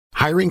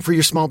Hiring for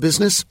your small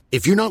business?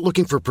 If you're not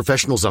looking for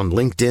professionals on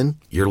LinkedIn,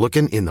 you're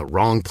looking in the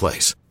wrong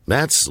place.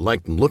 That's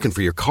like looking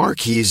for your car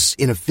keys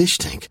in a fish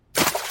tank.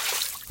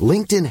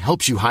 LinkedIn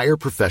helps you hire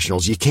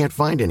professionals you can't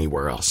find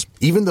anywhere else,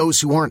 even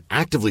those who aren't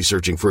actively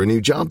searching for a new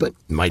job but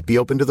might be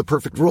open to the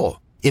perfect role.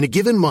 In a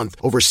given month,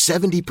 over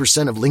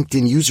 70% of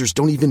LinkedIn users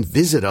don't even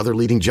visit other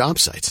leading job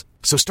sites.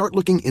 So start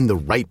looking in the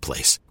right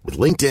place. With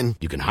LinkedIn,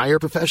 you can hire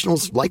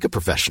professionals like a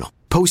professional.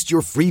 Post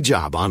your free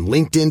job on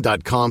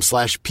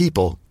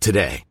linkedin.com/people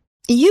today.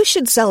 You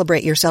should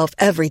celebrate yourself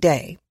every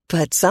day,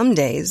 but some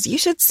days you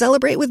should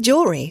celebrate with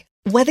jewelry.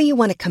 Whether you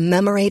want to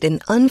commemorate an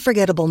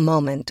unforgettable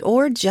moment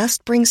or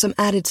just bring some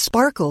added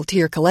sparkle to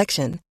your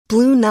collection,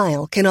 Blue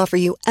Nile can offer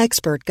you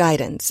expert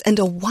guidance and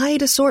a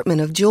wide assortment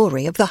of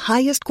jewelry of the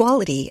highest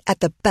quality at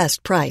the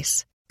best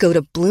price. Go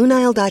to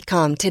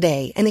BlueNile.com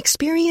today and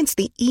experience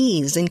the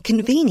ease and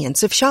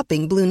convenience of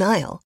shopping Blue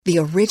Nile, the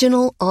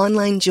original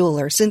online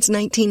jeweler since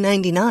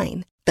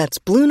 1999. That's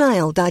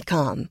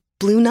BlueNile.com.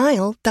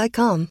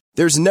 BlueNile.com.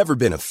 There's never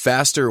been a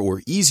faster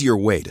or easier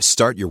way to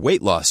start your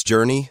weight loss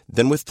journey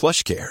than with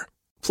PlushCare.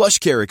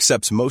 PlushCare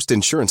accepts most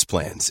insurance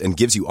plans and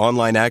gives you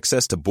online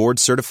access to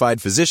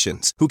board-certified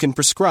physicians who can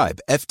prescribe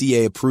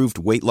FDA-approved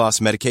weight loss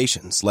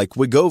medications like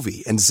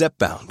Wegovy and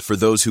Zepbound for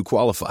those who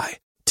qualify.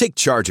 Take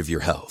charge of your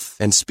health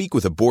and speak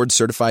with a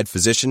board-certified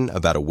physician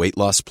about a weight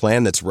loss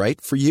plan that's right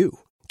for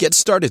you. Get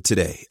started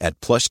today at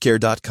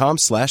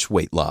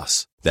plushcare.com/weight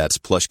loss. That's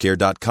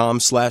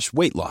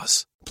plushcare.com/weight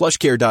loss.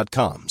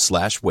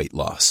 plushcare.com/weight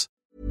loss.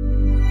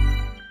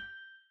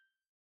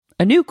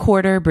 A new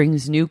quarter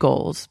brings new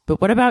goals,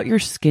 but what about your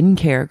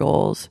skincare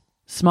goals?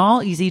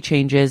 Small, easy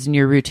changes in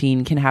your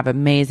routine can have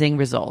amazing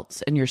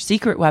results, and your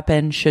secret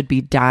weapon should be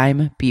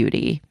Dime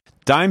Beauty.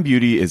 Dime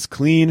Beauty is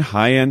clean,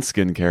 high-end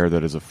skincare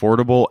that is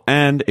affordable,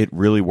 and it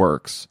really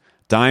works.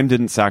 Dime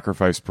didn't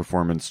sacrifice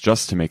performance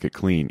just to make it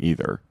clean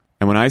either.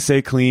 And when I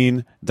say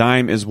clean,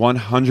 Dime is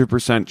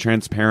 100%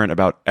 transparent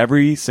about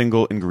every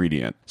single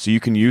ingredient, so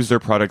you can use their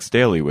products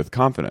daily with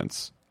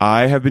confidence.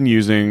 I have been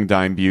using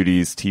Dime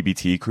Beauty's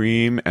TBT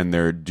cream and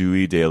their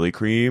Dewy Daily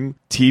Cream.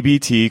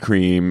 TBT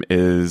cream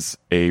is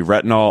a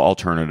retinol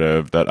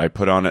alternative that I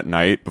put on at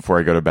night before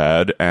I go to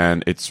bed,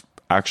 and it's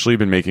actually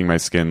been making my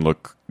skin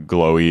look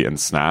glowy and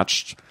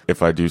snatched,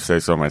 if I do say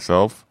so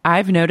myself.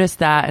 I've noticed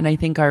that, and I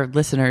think our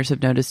listeners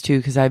have noticed too,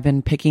 because I've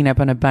been picking up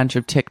on a bunch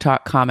of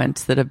TikTok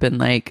comments that have been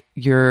like,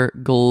 you're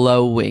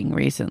glowing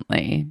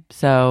recently.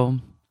 So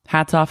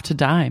hats off to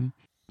Dime.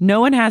 No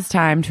one has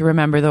time to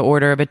remember the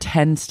order of a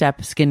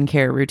 10-step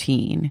skincare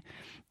routine.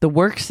 The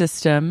work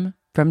system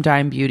from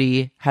Dime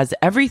Beauty has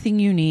everything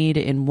you need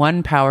in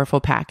one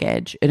powerful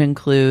package. It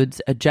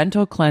includes a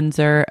gentle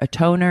cleanser, a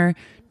toner,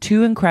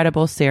 2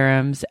 incredible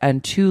serums,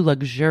 and 2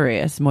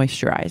 luxurious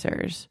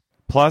moisturizers.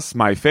 Plus,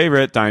 my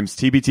favorite, Dime's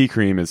TBT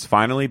cream, is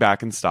finally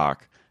back in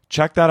stock.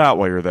 Check that out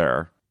while you're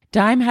there.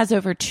 Dime has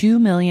over 2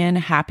 million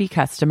happy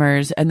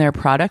customers, and their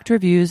product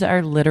reviews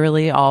are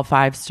literally all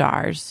 5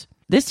 stars.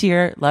 This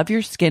year, love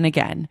your skin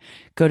again.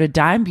 Go to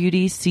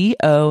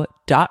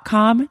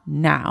dimebeautyco.com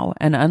now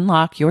and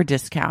unlock your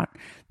discount.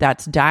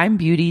 That's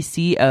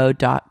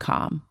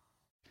dimebeautyco.com.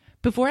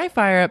 Before I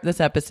fire up this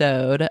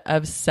episode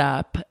of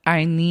SUP,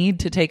 I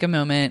need to take a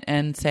moment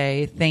and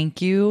say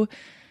thank you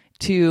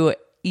to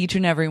each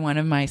and every one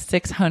of my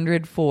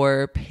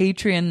 604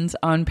 patrons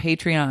on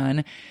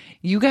Patreon.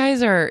 You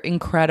guys are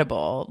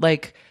incredible.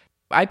 Like,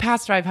 I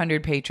passed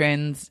 500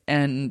 patrons,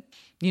 and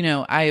you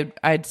know,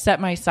 I'd set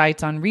my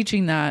sights on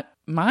reaching that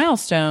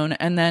milestone,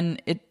 and then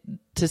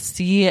to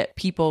see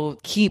people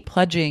keep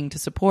pledging to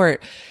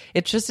support,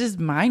 it just is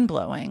mind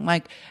blowing.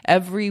 Like,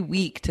 every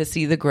week to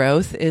see the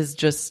growth is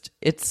just,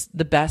 it's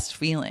the best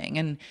feeling.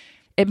 And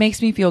it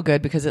makes me feel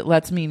good because it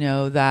lets me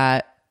know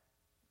that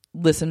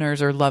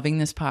listeners are loving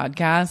this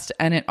podcast.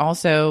 And it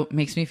also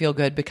makes me feel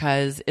good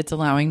because it's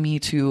allowing me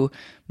to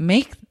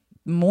make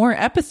more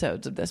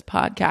episodes of this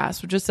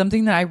podcast, which is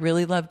something that I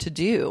really love to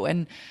do.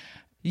 And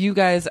you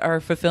guys are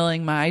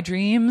fulfilling my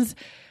dreams,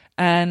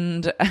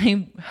 and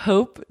I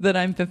hope that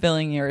I'm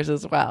fulfilling yours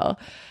as well.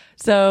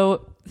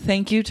 So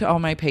thank you to all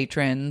my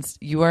patrons.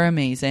 You are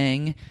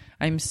amazing.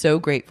 I'm so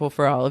grateful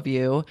for all of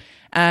you.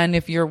 And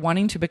if you're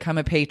wanting to become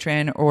a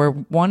patron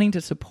or wanting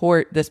to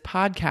support this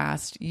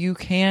podcast, you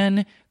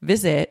can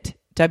visit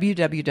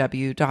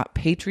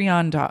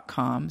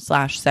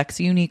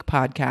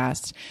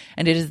www.patreon.com/sexyuniquepodcast.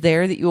 And it is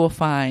there that you will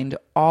find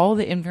all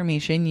the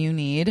information you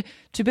need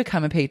to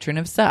become a patron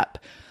of SUP.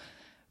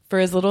 For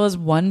as little as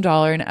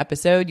 $1 an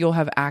episode, you'll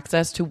have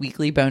access to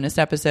weekly bonus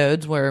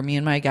episodes where me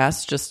and my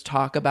guests just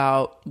talk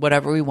about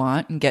whatever we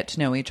want and get to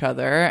know each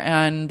other.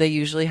 And they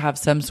usually have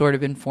some sort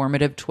of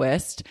informative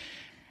twist.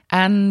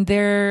 And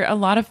they're a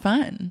lot of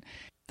fun.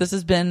 This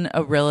has been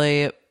a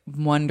really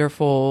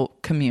wonderful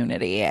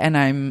community, and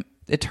I'm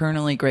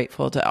eternally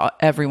grateful to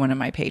every one of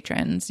my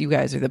patrons. You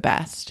guys are the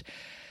best.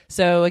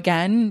 So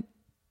again,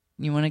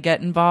 you want to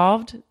get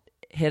involved?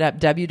 Hit up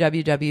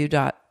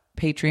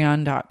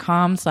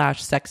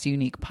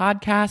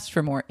www.patreon.com/sexyuniquepodcast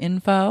for more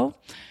info.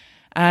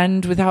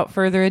 And without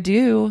further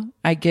ado,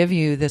 I give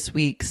you this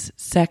week's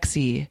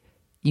sexy,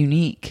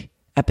 unique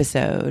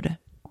episode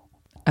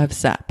of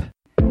SUP.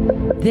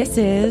 This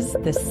is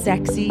the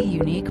Sexy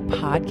Unique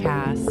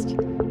Podcast,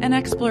 an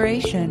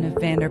exploration of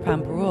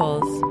Vanderpump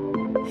Rules.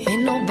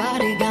 Ain't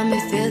nobody got me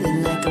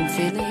feeling like I'm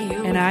feeling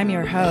you. And I'm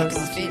your host,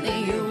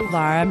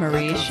 Laura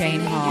Marie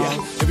Shane Hall.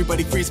 Yeah,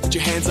 everybody freeze, put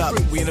your hands up.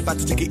 We ain't about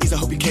to take it easy,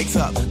 hope your cake's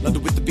up.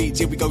 London with the beats,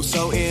 here we go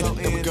so in.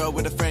 Then we go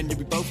with a friend, yeah,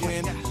 we both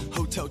win.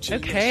 Hotel chill.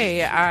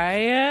 Okay,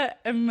 I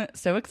am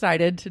so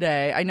excited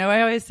today. I know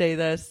I always say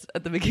this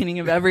at the beginning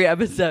of every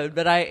episode,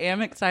 but I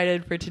am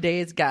excited for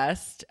today's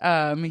guest.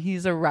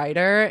 He's a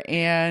writer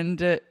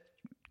and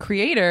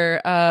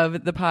creator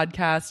of the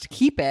podcast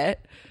Keep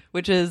It,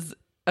 which is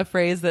a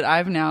phrase that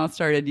I've now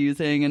started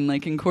using and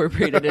like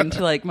incorporated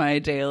into like my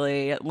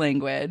daily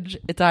language.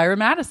 It's Ira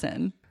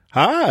Madison.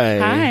 Hi.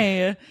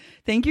 Hi.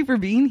 Thank you for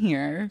being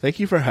here. Thank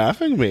you for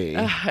having me.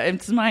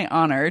 It's my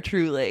honor,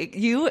 truly.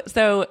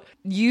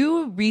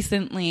 You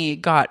recently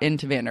got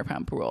into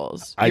Vanderpump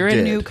Rules. You're I did.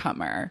 a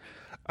newcomer.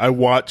 I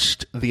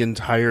watched the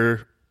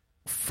entire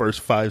first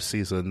 5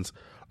 seasons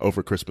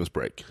over Christmas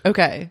break.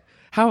 Okay.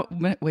 How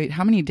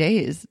many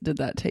days did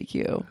that take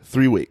you?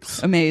 3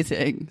 weeks.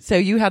 Amazing. So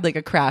you had like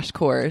a crash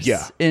course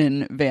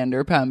in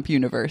Vanderpump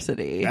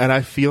University. And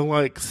I feel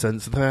like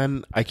since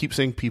then, I keep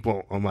seeing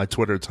people on my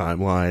Twitter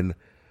timeline,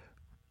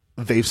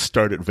 they've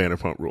started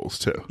Vanderpump Rules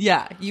too.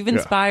 Yeah, you've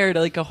inspired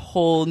like a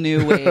whole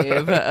new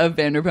wave of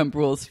Vanderpump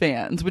Rules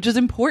fans, which is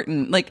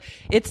important. Like,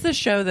 it's the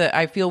show that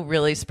I feel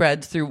really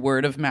spreads through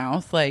word of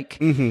mouth.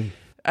 Like,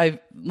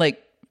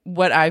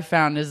 what I've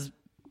found is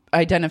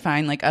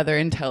identifying like other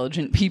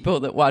intelligent people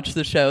that watch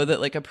the show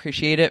that like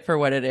appreciate it for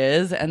what it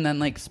is and then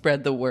like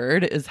spread the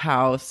word is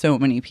how so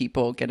many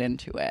people get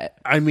into it.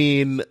 I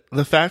mean,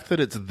 the fact that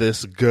it's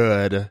this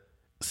good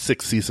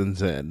 6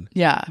 seasons in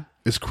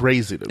is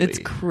crazy to me. It's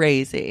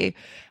crazy.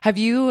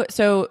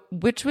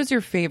 Which was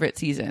your favorite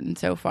season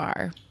so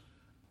far?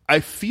 I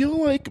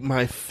feel like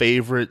my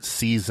favorite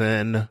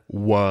season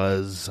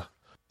was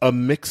a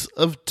mix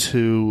of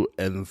 2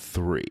 and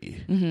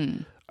 3.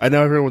 Mm-hmm. I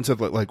know everyone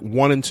said like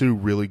 1 and 2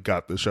 really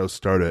got the show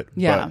started.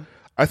 Yeah. But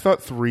I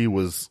thought 3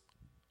 was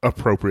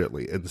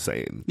appropriately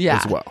insane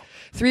as well.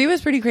 3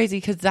 was pretty crazy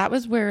because that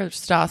was where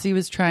Stassi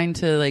was trying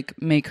to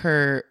like make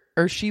her,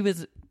 or she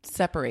was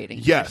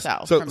separating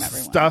herself from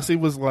everyone. Stassi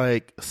was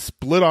like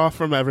split off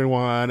from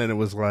everyone, and it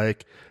was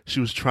like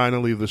she was trying to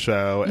leave the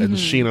show, and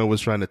Sheena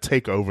was trying to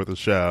take over the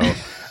show.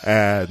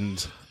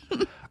 And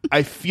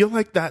I feel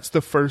like that's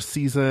the first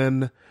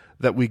season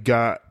that we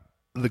got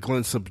the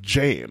glimpse of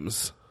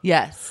James.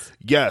 Yes,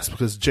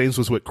 because James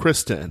was with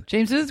Kristen.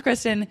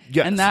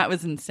 Yes. And that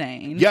was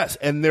insane. Yes,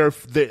 and their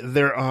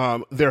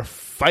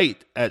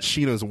fight at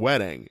Sheena's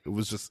wedding, it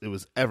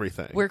was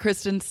everything. Where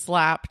Kristen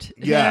slapped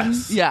him.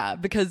 Yes. Yeah,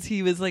 because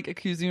he was like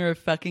accusing her of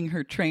fucking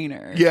her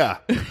trainer. Yeah.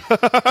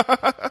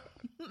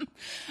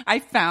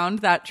 I found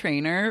that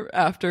trainer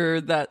after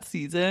that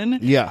season.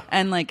 Yeah.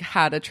 And like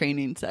had a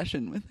training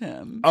session with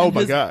him. Oh in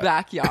my his God.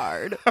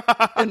 backyard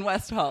in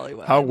West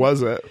Hollywood. How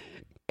was it?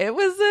 It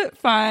was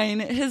fine.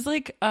 His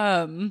like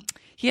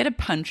he had a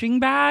punching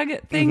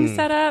bag thing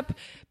set up,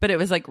 but it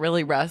was like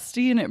really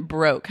rusty and it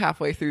broke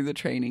halfway through the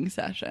training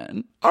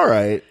session. All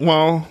right.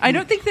 Well, I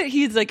don't think that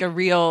he's like a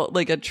real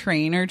like a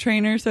trainer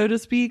so to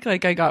speak.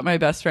 Like, I got my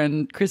best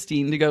friend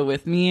Christine to go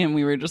with me and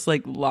we were just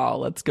like, lol,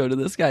 let's go to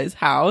this guy's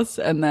house.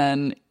 And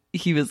then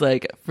he was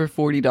like, for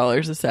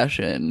 $40 a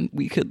session,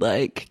 we could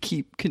like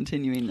keep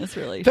continuing this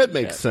relationship. that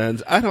makes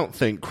sense. I don't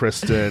think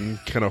Kristen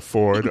can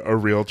afford a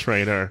real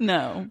trainer.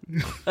 No,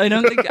 I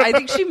don't think. I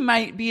think she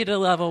might be at a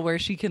level where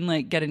she can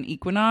like get an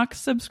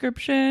Equinox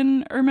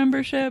subscription or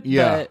membership.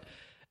 Yeah. But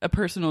a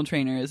personal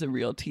trainer is a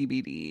real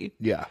TBD.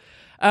 Yeah.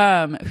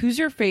 Who's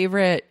your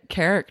favorite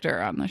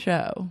character on the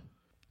show?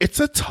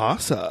 It's a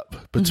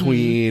toss-up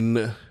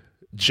between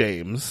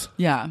James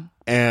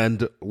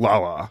and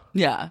Lala.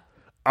 Yeah.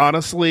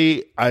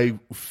 Honestly, I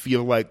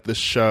feel like the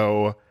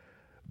show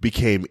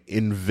became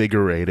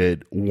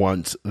invigorated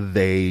once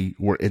they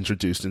were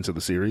introduced into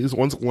the series.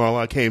 Once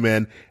Lala came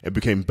in and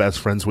became best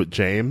friends with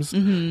James,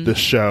 the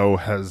show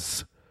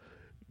has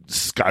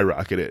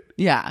skyrocketed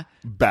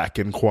back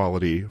in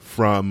quality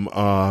from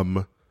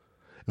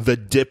the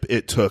dip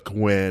it took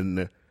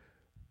when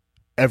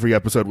every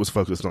episode was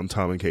focused on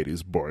Tom and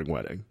Katie's boring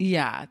wedding.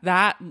 Yeah,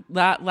 that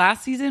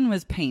last season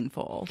was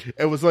painful.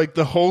 It was like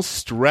the whole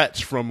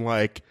stretch from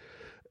like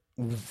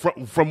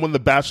from when the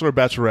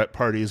Bachelor/Bachelorette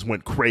parties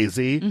went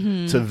crazy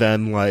to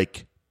then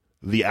like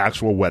the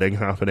actual wedding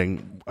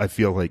happening. I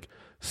feel like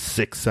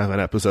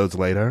 6-7 episodes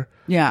later.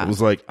 Yeah, it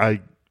was like, I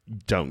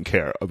don't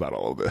care about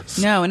all of this.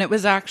 No, and it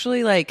was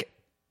actually like,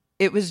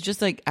 it was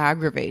just like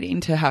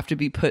aggravating to have to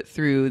be put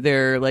through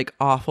their like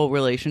awful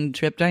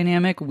relationship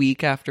dynamic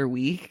week after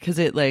week, because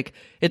it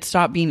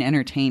stopped being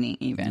entertaining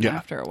even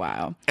after a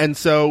while. And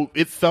so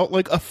it felt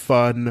like a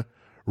fun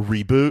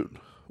reboot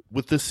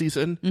with this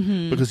season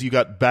because you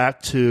got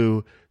back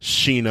to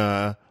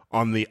Sheena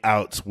on the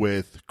outs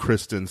with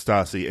Kristen,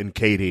 Stassi, and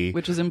Katie,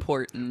 which is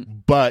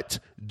important. But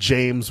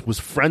James was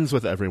friends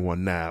with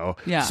everyone now,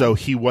 yeah. So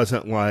he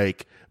wasn't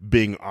like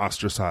being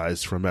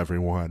ostracized from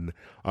everyone.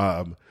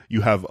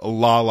 You have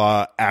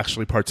Lala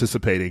actually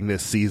participating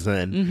this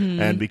season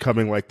and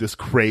becoming like this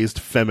crazed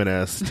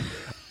feminist.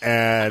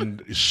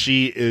 And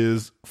she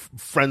is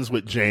friends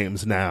with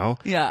James now.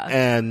 Yeah.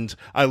 And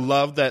I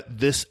love that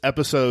this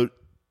episode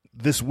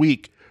this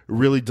week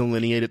really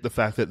delineated the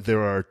fact that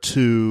there are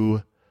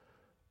two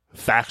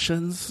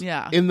factions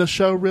in the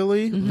show,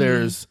 really.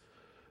 There's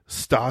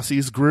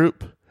Stassi's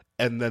group,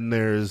 and then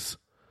there's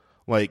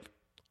like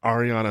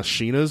Ariana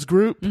Sheena's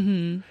group.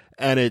 And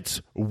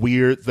it's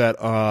weird that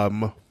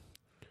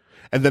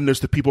and then there's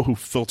the people who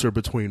filter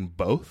between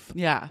both.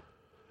 Yeah.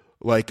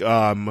 Like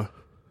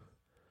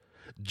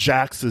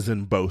Jax is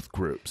in both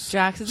groups.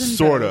 Jax is in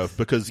sort both. of,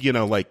 because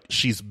like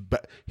he's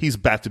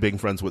back to being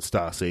friends with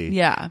Stassi.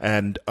 Yeah.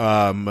 And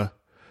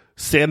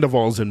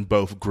Sandoval's in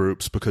both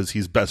groups because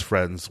he's best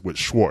friends with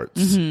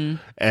Schwartz.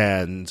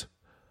 And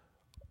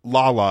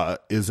Lala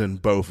is in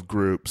both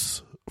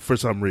groups for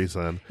some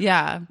reason.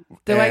 Yeah.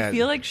 Though I And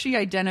feel like she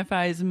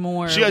identifies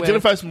more with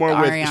Ariana's,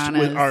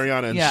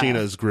 Ariana and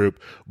Sheena's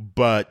group,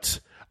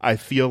 but I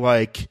feel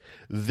like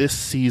this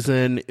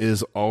season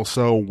is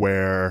also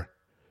where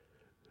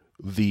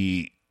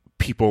the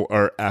people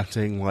are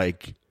acting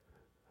like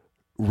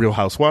Real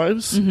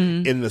Housewives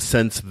in the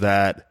sense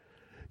that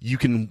you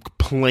can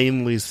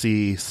plainly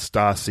see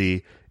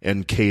Stassi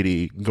and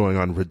Katie going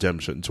on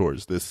redemption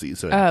tours this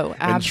season. Oh,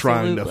 absolutely. And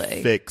trying to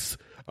fix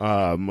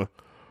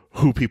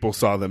who people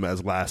saw them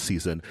as last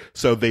season.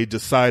 So they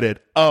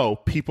decided,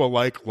 people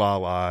like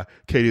Lala.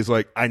 Katie's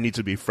like, I need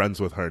to be friends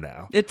with her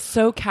now. It's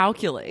so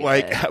calculated.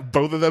 Like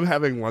both of them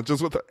having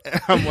lunches with her.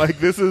 I'm like,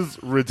 this is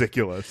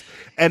ridiculous.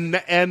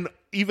 And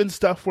even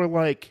stuff where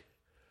like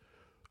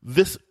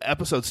this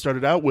episode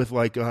started out with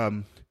like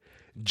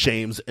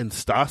James and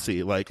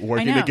Stassi like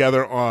working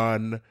together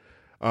on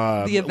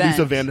the event.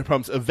 Lisa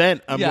Vanderpump's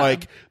event. I'm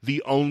like,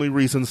 the only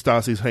reason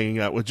Stassi's hanging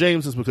out with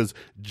James is because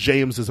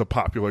James is a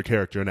popular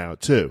character now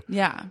too.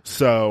 Yeah.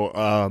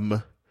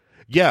 So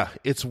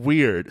it's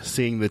weird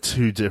seeing the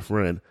two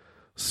different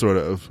sort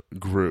of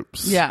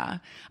groups. Yeah.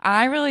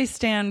 I really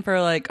stand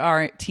for like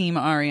our team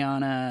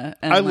Ariana.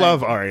 And I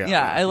love Ariana.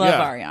 Yeah, I love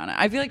Ariana.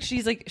 I feel like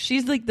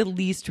she's like the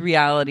least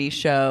reality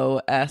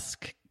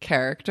show-esque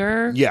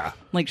character. Yeah.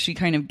 Like she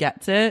kind of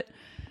gets it.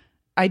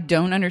 I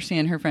don't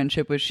understand her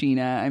friendship with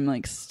Sheena. I'm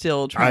like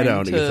still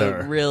trying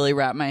to really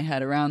wrap my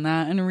head around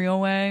that in a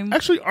real way.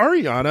 Actually,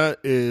 Ariana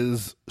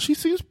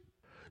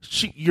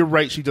you're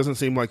right, she doesn't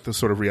seem like the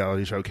sort of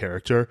reality show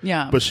character.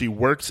 Yeah. But she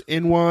works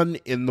in one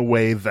in the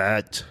way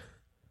that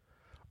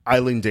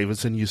Eileen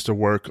Davidson used to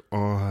work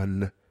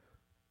on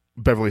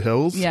Beverly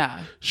Hills.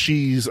 Yeah.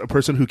 She's a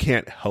person who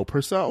can't help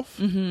herself.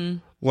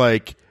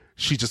 Like,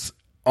 she just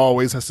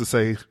always has to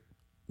say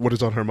what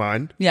is on her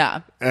mind.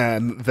 Yeah.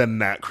 And then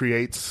that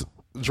creates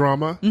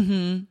drama.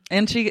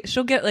 And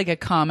she'll get like a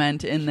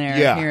comment in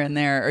there here and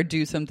there, or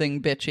do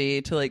something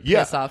bitchy to like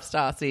piss off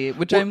Stassi,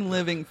 which I'm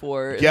living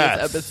for in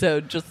this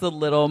episode. Just the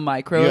little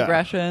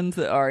microaggressions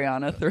that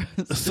Ariana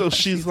throws. So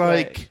she's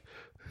like,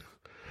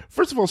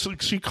 first of all,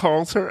 she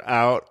calls her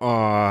out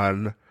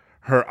on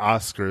her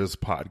Oscars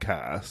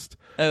podcast,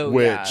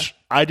 which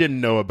I didn't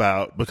know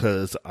about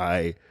because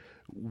I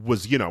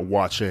was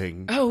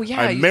watching. Oh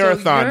yeah, I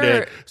marathoned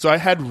it, so I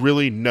had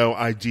really no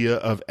idea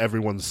of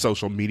everyone's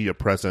social media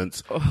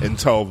presence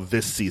until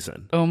this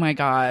season. Oh my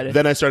god.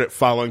 Then I started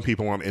following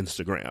people on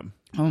Instagram.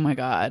 Oh my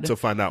god. To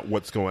find out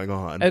what's going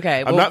on.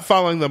 Okay, I'm not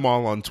following them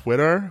all on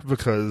Twitter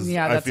because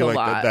that's I feel a like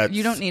lot. that's,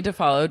 you don't need to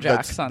follow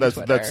Jax on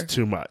Twitter. That's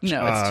too much.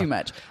 No, it's too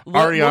much.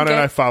 Ariana and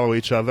I follow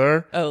each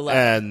other.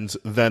 And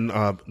then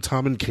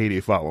Tom and Katie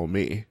follow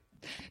me.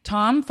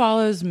 Tom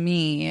follows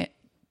me.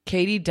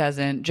 Katie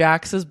doesn't.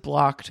 Jax has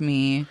blocked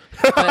me.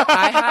 But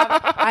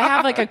I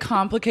have like a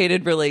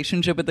complicated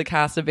relationship with the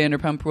cast of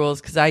Vanderpump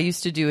Rules because I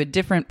used to do a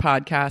different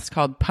podcast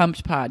called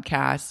Pumped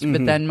Podcast,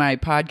 but then my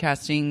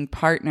podcasting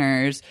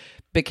partners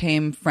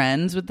became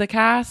friends with the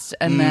cast,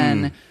 and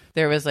then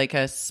there was like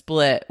a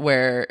split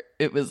where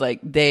it was like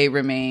they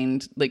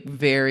remained like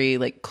very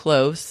like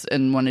close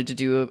and wanted to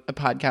do a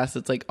podcast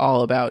that's like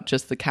all about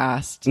just the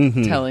cast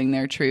telling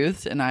their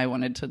truths, and I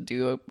wanted to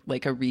do a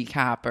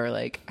recap or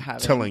like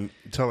telling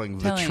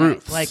the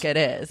truth like it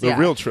is, the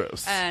real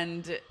truths.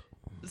 And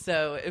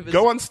so it was.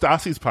 Go on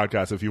Stassi's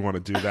podcast if you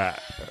want to do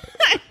that.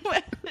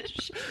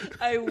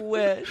 I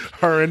wish.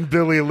 Her and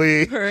Billy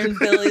Lee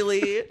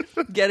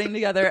getting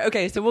together.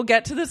 Okay, so we'll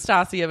get to the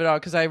Stassi of it all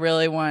because I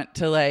really want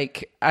to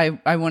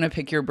I want to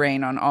pick your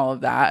brain on all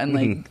of that and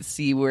like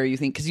see where you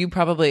think, because you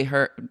probably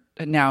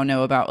now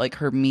know about like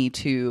her Me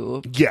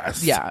Too.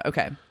 Yes. Yeah.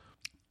 Okay.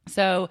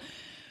 So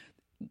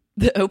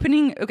the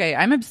opening. Okay,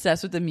 I'm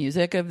obsessed with the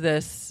music of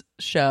this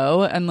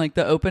show, and like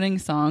the opening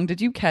song.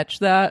 Did you catch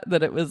that?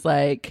 That it was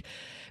like,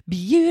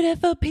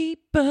 beautiful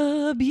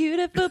people,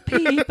 beautiful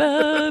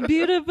people,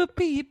 beautiful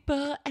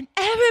people, and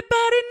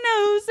everybody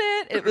knows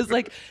it. It was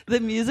like the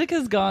music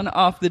has gone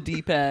off the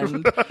deep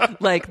end.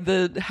 Like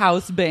the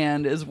house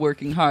band is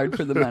working hard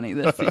for the money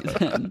this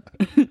season.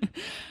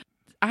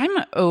 I'm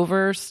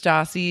over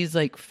Stassi's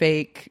like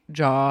fake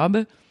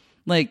job.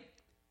 Like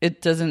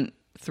it doesn't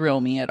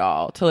thrill me at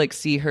all to like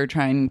see her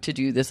trying to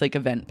do this like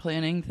event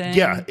planning thing.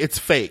 Yeah, it's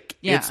fake.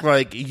 Yeah. It's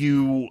like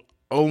you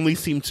only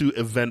seem to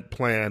event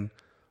plan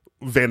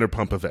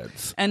Vanderpump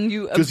events, and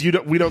because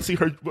we don't see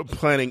her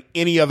planning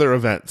any other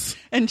events.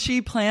 And she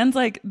plans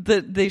like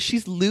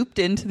she's looped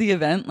into the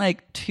event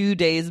like 2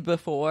 days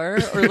before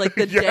or like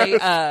the Yes. day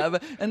of,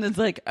 and it's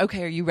like,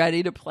 okay, are you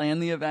ready to plan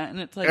the event?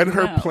 And it's like, And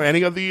her no.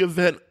 planning of the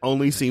event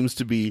only seems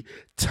to be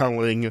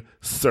telling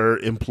Sir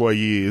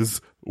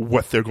employees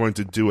what they're going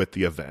to do at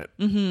the event.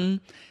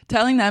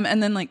 telling them,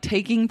 and then like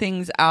taking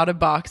things out of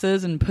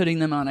boxes and putting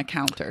them on a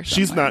counter.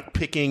 She's somewhere. not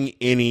picking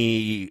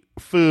any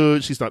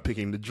food. She's not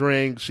picking the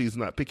drink. She's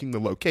not picking the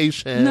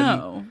location.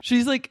 No,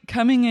 she's like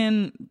coming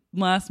in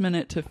last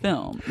minute to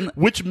film.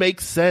 Which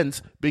makes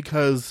sense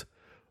because,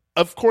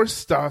 of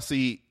course,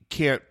 Stassi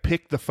can't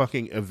pick the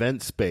fucking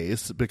event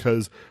space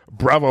because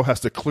Bravo has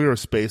to clear a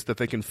space that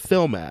they can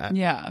film at.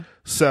 Yeah.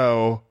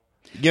 So,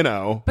 you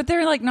know. But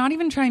they're like not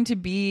even trying to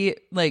be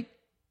like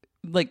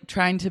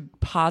trying to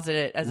posit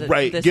it as a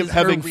Right. This is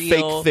Having her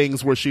real fake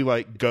things where she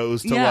like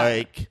goes to Yeah.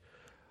 like.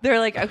 They're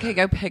like, okay,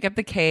 go pick up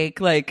the cake.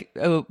 Like,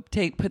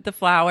 put the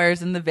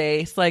flowers in the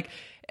vase. Like,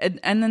 and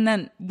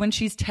then when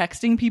she's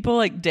texting people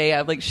like day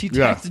of, like she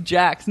texts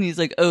Jax and he's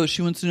like, oh,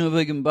 she wants to know if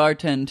I can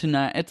bartend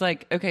tonight. It's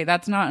like, okay,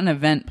 that's not an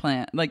event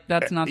plan. Like,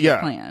 that's not the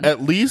plan.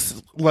 At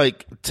least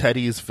like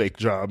Teddy's fake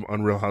job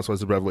on Real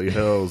Housewives of Beverly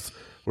Hills,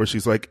 where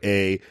she's like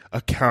a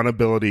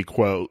accountability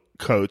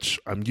coach.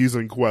 I'm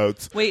using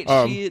quotes. Wait,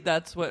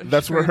 that's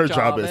where her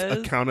job is,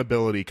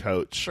 accountability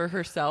coach for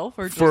herself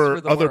or just for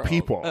for the other world?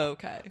 people. Oh,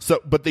 okay,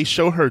 So, but they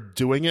show her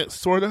doing it,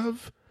 sort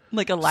of.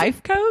 like a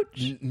life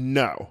coach.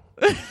 No,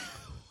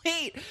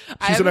 Wait,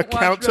 she's an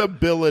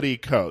accountability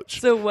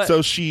coach. So what?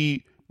 So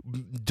she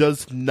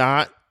does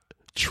not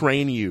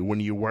train you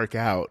when you work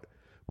out,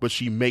 but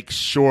she makes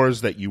sure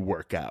that you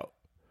work out.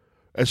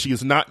 And she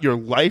is not your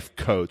life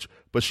coach,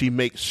 but she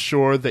makes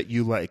sure that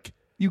you like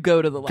you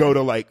go to the go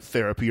to like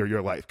therapy or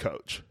your life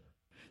coach.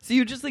 So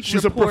you just like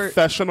She's report, a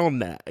professional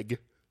nag.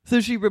 So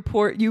you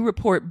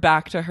report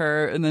back to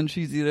her, and then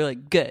she's either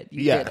like, good,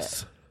 you did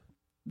it.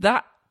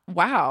 That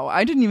wow,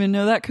 I didn't even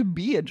know that could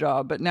be a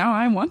job, but now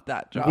I want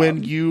that job.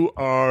 When you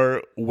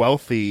are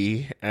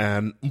wealthy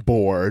and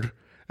bored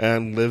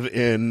and live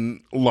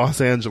in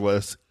Los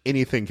Angeles,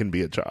 anything can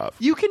be a job.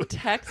 You can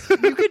text.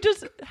 You could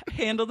just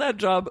handle that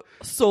job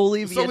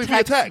solely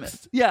via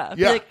text. Yeah.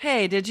 Be like,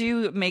 hey, did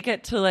you make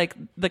it to like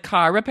the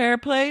car repair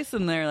place?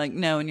 And they're like,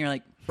 no. And you're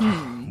like,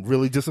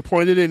 really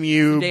disappointed in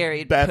you,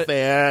 Beth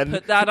Ann.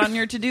 Put that on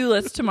your to-do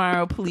list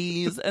tomorrow,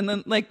 please. And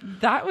then like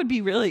that would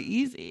be really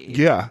easy.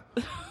 Yeah.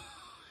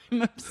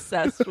 I'm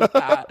obsessed with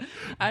that.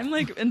 I'm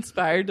like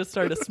inspired to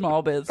start a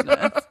small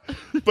business.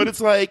 But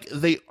it's like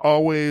they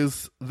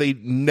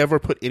never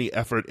put any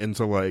effort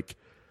into like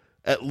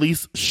at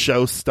least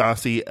show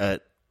Stassi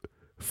at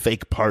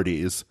fake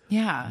parties.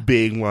 Yeah.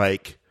 Being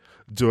like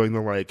doing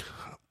the like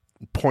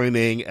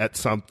pointing at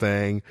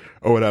something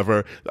or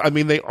whatever. I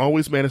mean, they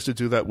always manage to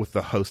do that with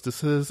the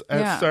hostesses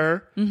at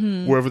Sir.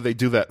 Mm-hmm. Wherever they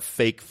do that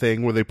fake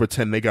thing where they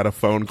pretend they got a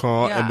phone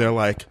call and they're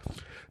like,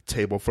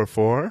 table for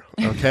 4.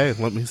 Okay,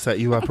 let me set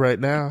you up right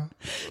now.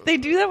 They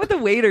do that with the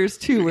waiters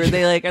too, where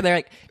they're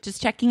like,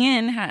 just checking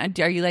in.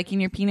 Are you liking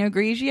your Pinot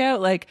Grigio?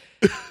 Like,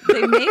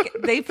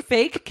 they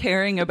fake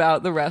caring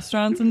about the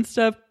restaurants and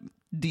stuff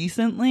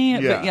decently. Yeah.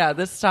 But yeah,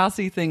 this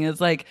Stassi thing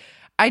is like,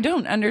 I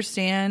don't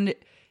understand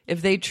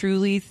if they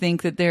truly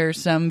think that there are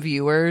some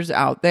viewers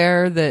out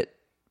there that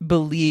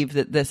believe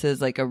that this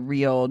is like a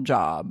real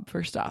job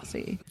for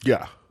Stassi.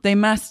 Yeah. They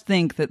must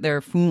think that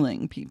they're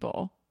fooling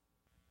people.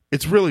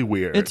 It's really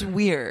weird. It's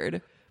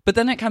weird. But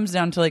then it comes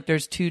down to like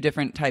there's two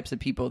different types of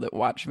people that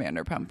watch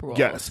Vanderpump Rules.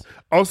 Yes.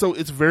 Also,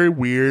 it's very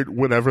weird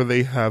whenever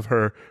they have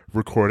her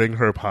recording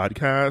her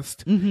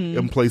podcast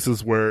in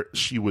places where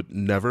she would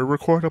never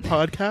record a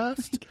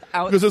podcast.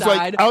 Because it's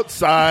like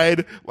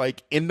outside,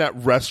 like in that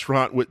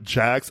restaurant with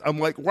Jax. I'm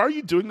like, why are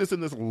you doing this in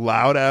this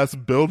loud ass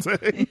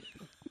building?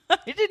 I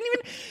didn't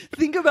even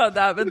think about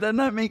that, but then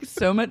that makes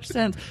so much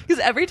sense. Because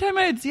every time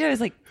I would see it, I was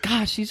like,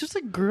 gosh, she's just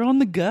like girl on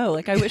the go.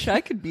 Like, I wish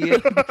I could be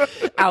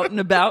out and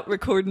about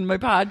recording my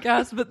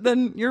podcast. But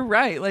then you're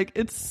right. Like,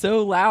 it's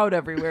so loud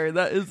everywhere.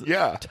 That is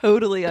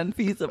totally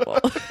unfeasible.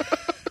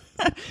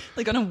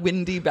 Like on a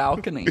windy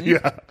balcony.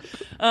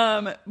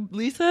 Yeah.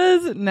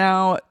 Lisa's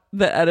now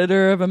the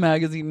editor of a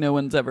magazine no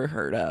one's ever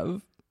heard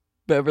of.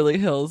 Beverly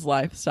Hills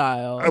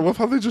Lifestyle. I love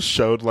how they just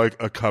showed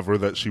like a cover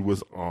that she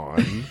was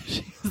on.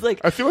 She's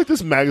like, I feel like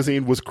this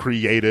magazine was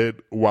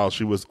created while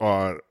she was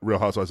on Real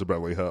Housewives of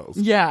Beverly Hills.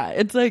 Yeah,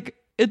 it's like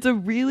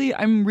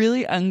I'm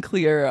really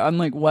unclear on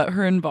like what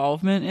her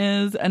involvement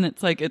is, and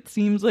it's like it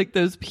seems like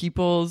those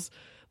people's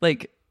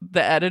like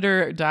the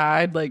editor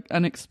died like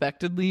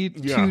unexpectedly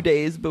 2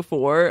 days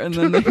before, and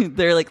then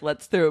they're like,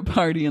 let's throw a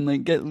party and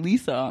like get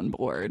Lisa on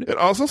board. It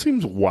also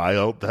seems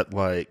wild that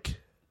like,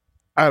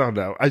 I don't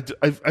know.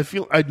 I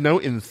feel I know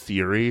in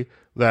theory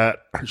that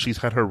she's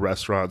had her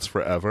restaurants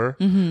forever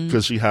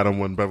because she had them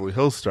when Beverly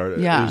Hills started.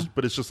 Yeah.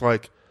 But it's just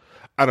like,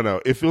 I don't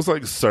know. It feels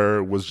like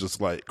Sir was just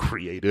like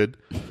created,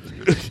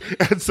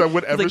 and so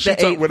whenever like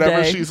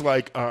she's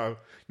like, and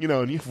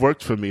you've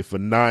worked for me for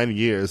 9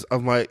 years,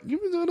 I'm like,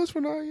 you've been doing this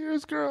for 9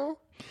 years, girl.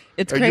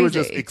 It's and crazy. You were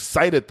just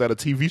excited that a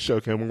TV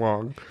show came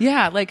along.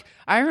 Yeah, like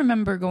I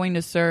remember going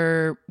to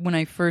Sir when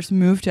I first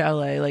moved to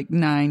LA like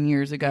 9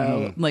 years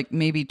ago, like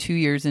maybe 2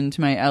 years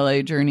into my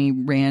LA journey,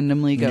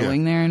 randomly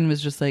going there and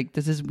was just like,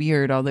 this is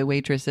weird. All the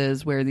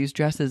waitresses wear these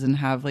dresses and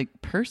have like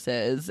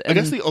purses. And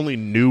I guess the only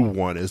new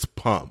one is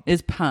Pump.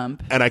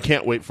 And I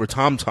can't wait for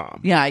Tom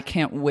Tom. Yeah, I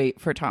can't wait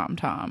for Tom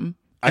Tom.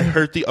 I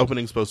heard the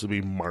opening's supposed to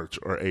be March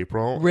or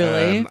April.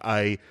 Really?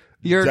 And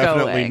You're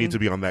definitely going. need to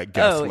be on that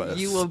guest list.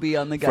 You will be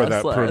on the guest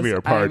list for that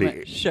premiere party.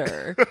 I'm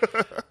sure.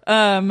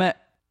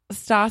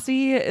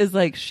 Stassi is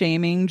like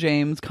shaming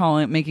James,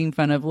 making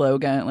fun of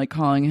Logan, like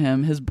calling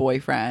him his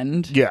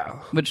boyfriend. Yeah,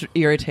 which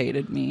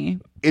irritated me.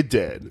 It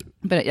did.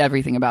 But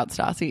everything about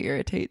Stassi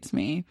irritates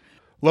me.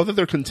 Love that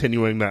they're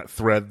continuing that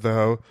thread,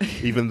 though,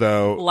 even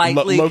though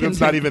Logan's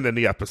not even in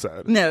the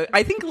episode. No,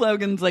 I think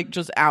Logan's like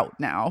just out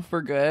now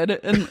for good,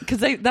 and because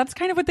that's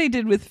kind of what they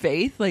did with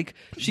Faith. Like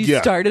she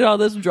started all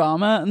this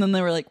drama, and then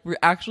they were like, "We're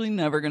actually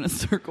never going to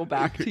circle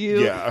back to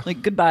you.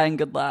 Like goodbye and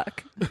good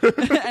luck."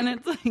 And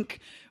it's like,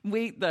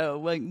 wait,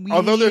 though, like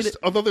although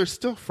they're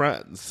still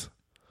friends.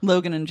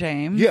 Logan and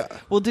James. Yeah.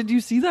 Well, did you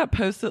see that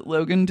post that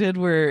Logan did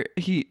where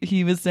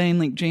he was saying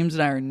like James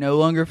and I are no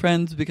longer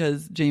friends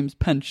because James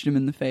punched him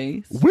in the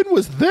face? When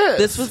was this?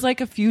 This was like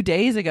a few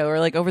days ago,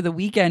 or like over the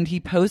weekend. He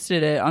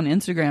posted it on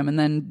Instagram and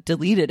then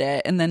deleted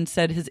it and then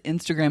said his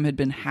Instagram had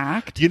been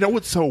hacked. You know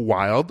what's so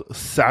wild?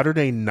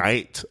 Saturday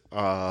night,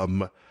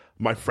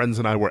 my friends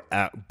and I were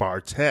at Bar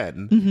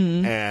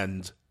 10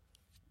 and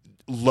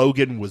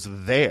Logan was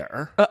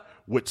there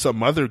with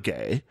some other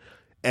gay.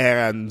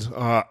 And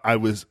I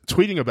was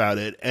tweeting about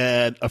it,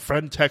 and a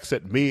friend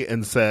texted me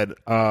and said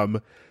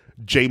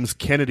James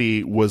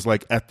Kennedy was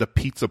like at the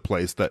pizza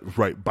place that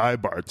right by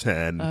Bar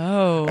 10.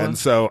 Oh. And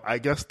so I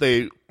guess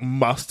they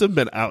must have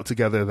been out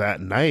together that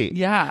night.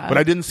 Yeah. But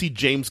I didn't see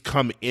James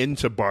come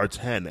into Bar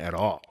 10 at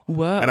all.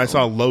 Whoa. And I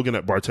saw Logan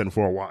at Bar 10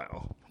 for a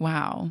while.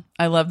 Wow.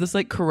 I love this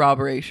like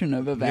corroboration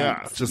of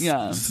events.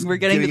 Just we're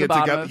getting to the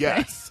bottom of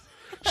yes.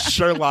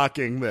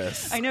 Sherlocking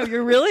this. I know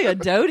you're really a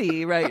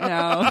Doty right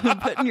now,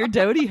 putting your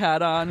Doty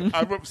hat on.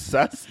 I'm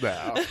obsessed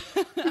now.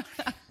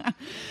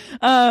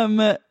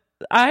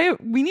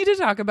 We need to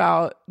talk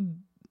about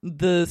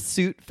the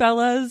Suit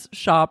Fellas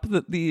shop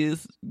that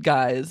these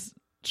guys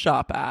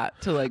shop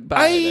at to like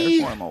buy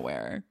their formal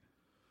wear.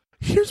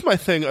 Here's my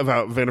thing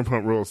about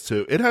Vanderpump Rules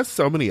too. It has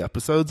so many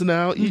episodes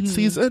now each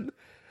season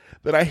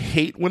that I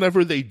hate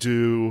whenever they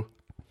do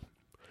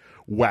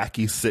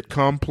wacky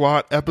sitcom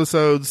plot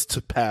episodes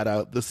to pad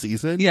out the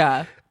season.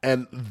 Yeah.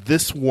 And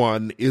this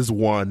one is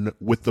one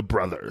with the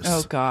brothers.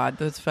 Oh God,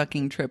 those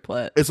fucking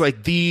triplets. It's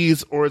like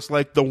these, or it's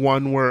like the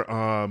one where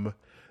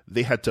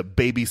they had to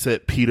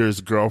babysit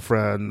Peter's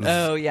girlfriend's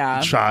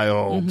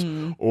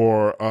child,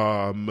 or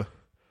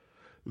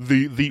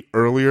the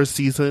earlier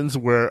seasons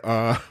where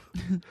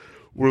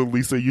where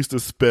Lisa used to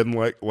spend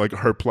like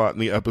her plot in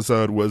the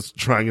episode was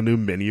trying a new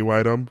menu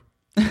item.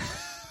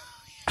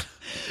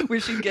 Where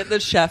she'd get the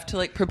chef to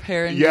like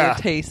prepare a new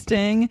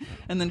tasting,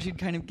 and then she'd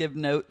kind of give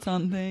notes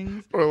on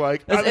things. Or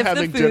like, as I'm if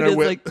having the food dinner is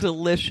with like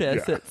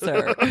delicious at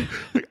Sir.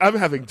 Like, I'm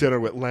having dinner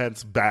with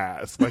Lance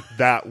Bass, like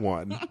that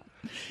one.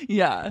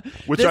 Yeah.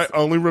 Which I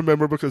only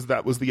remember because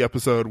that was the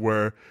episode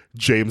where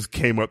James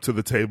came up to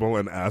the table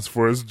and asked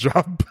for his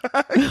job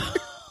back.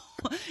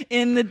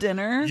 In the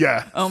dinner?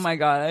 Yeah. Oh my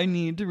God, I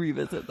need to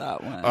revisit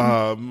that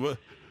one.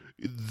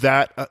 It's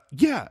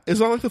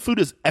not like the food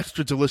is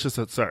extra delicious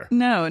at Sir.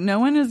 No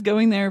one is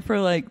going there for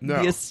like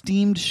the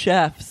esteemed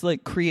chef's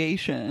like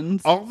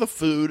creations. All the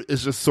food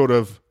is just sort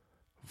of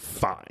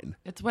fine.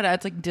 It's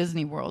like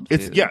Disney World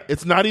food.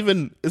 It's not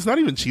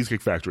even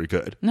Cheesecake Factory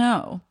good.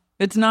 No.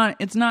 It's not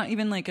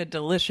even like a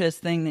delicious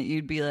thing that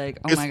you'd be like,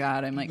 oh my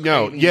God, I'm like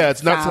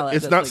it's not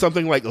like,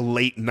 something like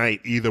late night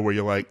either where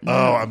you're like,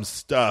 oh, I'm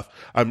stuffed.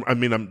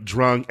 I'm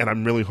drunk and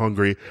I'm really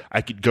hungry.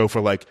 I could go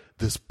for like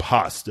this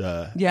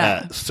pasta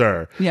at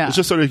Sir. Yeah. It's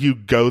just sort of you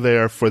go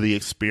there for the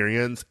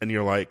experience and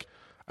you're like,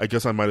 I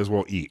guess I might as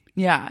well eat.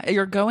 Yeah,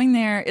 you're going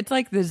there. It's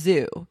like the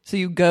zoo. So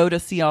you go to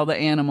see all the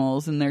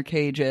animals in their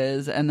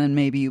cages, and then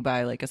maybe you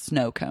buy like a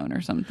snow cone or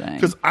something.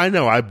 Because I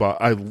know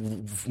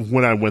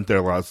when I went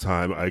there last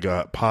time, I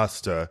got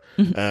pasta,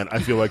 and I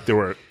feel like there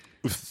were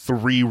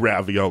 3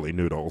 ravioli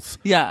noodles.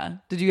 Yeah.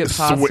 Did you get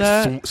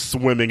pasta?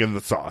 Swimming in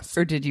the sauce.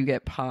 Or did you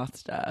get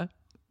pasta?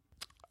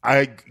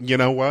 You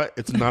know what?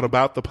 It's not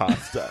about the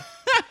pasta.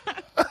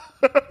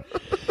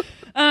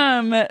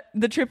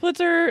 The triplets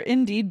are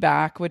indeed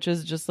back, which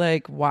is just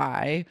like,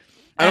 why?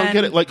 I don't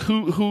get it. Like,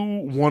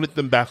 who wanted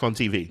them back on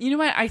TV? You know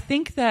what? I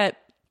think that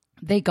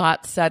they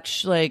got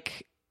such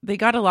like they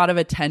got a lot of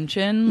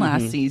attention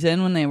last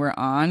season when they were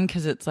on,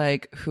 because it's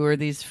like, who are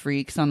these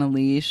freaks on a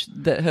leash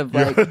that have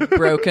like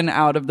broken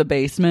out of the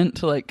basement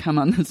to like come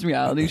on this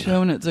reality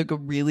show? And it's like a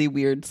really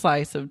weird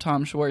slice of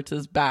Tom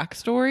Schwartz's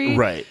backstory.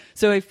 Right.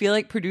 So I feel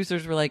like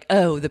producers were like,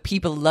 oh, the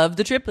people love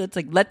the triplets,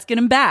 like let's get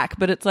them back.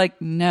 But it's like,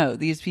 no,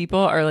 these people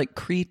are like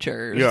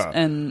creatures. Yeah.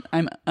 And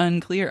I'm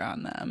unclear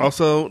on them.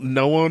 Also,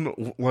 no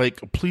one,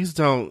 like, please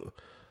don't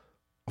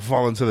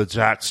fall into the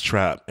Jax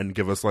trap and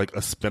give us like a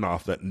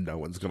spinoff that no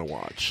one's gonna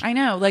watch. I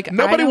know, like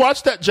Nobody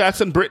watched that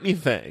Jackson Brittany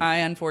thing. I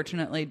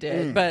unfortunately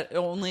did, but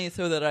only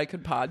so that I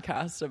could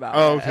podcast about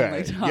it. Okay. And,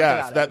 like, talk Yes,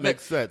 about that it.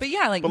 makes sense. But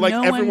yeah, like, but like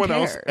no everyone one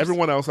else, cares.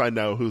 everyone else I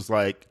know who's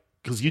like,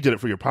 because you did it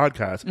for your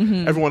podcast.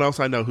 Everyone else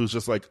I know who's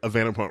just like a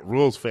Vanderpump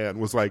Rules fan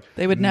was like,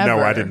 They would No,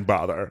 never. I didn't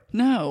bother.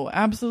 No,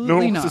 absolutely No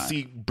one not. wants to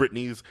see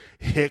Brittany's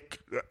hick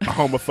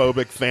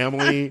homophobic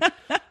family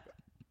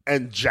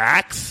and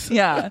Jax.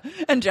 Yeah,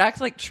 and Jack's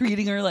like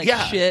treating her like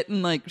Yeah. shit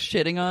and like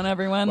shitting on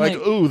everyone. Like,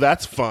 ooh,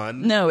 that's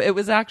fun. No, it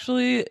was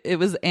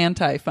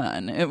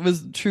anti-fun. It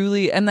was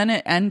truly, and then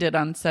it ended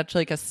on such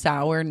like a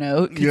sour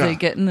note because Yeah. they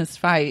get in this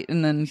fight,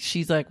 and then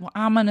she's like, well,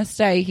 I'm gonna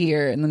stay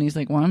here, and then he's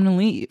like, well, I'm gonna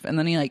leave, and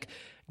then he like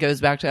goes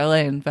back to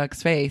LA and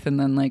fucks Faith, and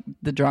then like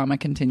the drama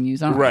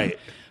continues on. Right.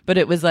 But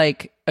it was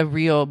like a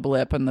real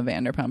blip on the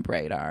Vanderpump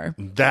radar.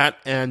 That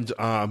and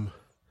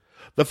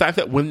the fact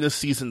that when this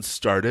season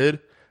started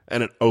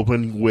and it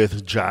opened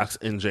with Jax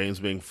and James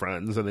being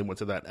friends and they went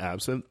to that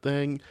absinthe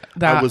thing,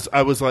 I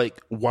was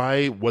like,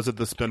 why was it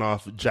the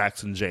spinoff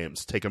Jax and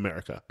James Take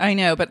America? I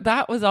know, but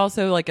that was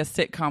also like a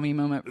sitcom-y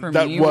moment for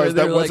That me. was- where that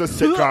they're was like, a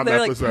sitcom They're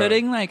episode. like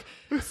putting like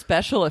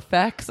special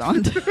effects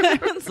onto it.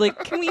 It's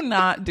like, can we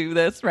not do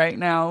this right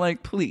now?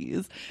 Like,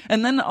 please.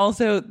 And then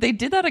also, they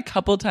did that a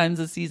couple times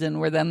this season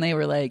where then they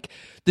were like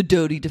the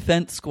Doty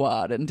Defense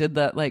Squad and did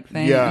that like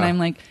thing. Yeah. And I'm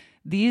like,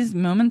 these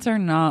moments are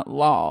not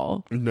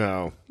lol.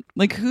 No.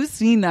 Like, who's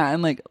seen that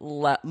and like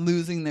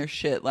losing their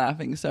shit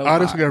laughing so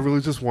Honestly, I hard? really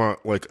just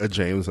want like a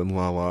James and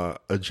Lala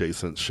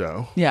adjacent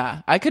show.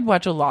 Yeah, I could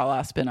watch a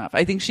Lala spinoff.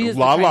 I think she has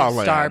La the La kind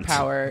of star Land.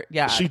 power.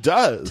 Yeah, She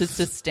does. to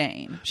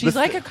sustain. She's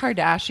like a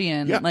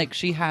Kardashian. Yeah. Like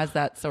she has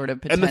that sort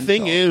of potential. And the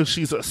thing is,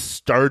 she's a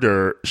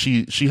starter.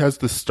 She has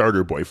the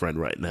starter boyfriend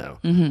right now,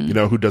 you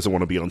know, who doesn't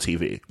want to be on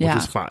TV, which Yeah.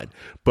 is fine.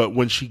 But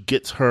when she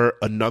gets her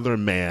another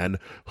man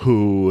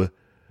who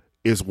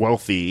is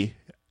wealthy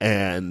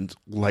and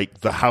like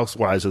the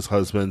housewives'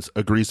 husbands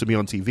agrees to be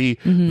on TV,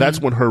 that's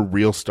when her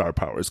real star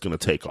power is going to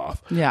take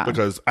off. Yeah.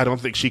 Because I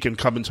don't think she can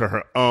come into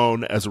her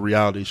own as a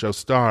reality show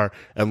star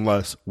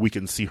unless we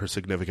can see her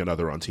significant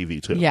other on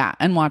TV too. Yeah,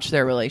 and watch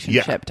their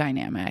relationship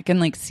dynamic and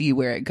like see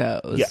where it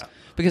goes. Yeah.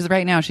 Because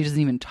right now she doesn't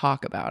even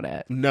talk about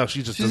it. No,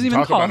 she just She doesn't doesn't even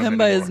talk call about him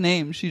by his anymore.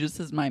 name. She just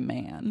says my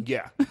man.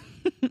 Yeah.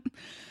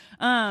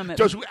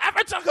 Don't you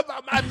ever talk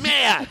about my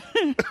man?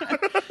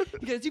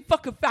 He goes, you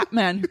fuck a fat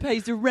man who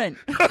pays your rent.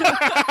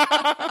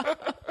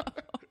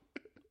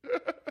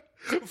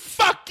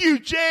 Fuck you,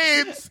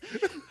 James.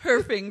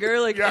 Her finger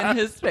like in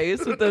his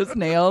face with those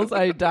nails.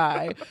 I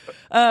die.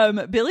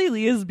 Billy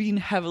Lee is being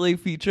heavily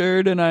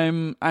featured, and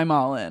I'm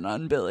all in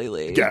on Billy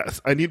Lee.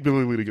 Yes, I need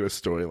Billy Lee to get a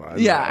storyline.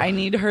 Yeah, though. I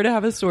need her to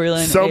have a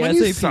storyline. So many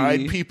ASAP.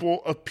 side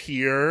people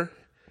appear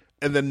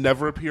and then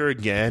never appear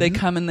again. They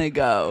come and they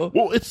go.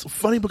 Well, it's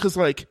funny because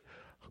like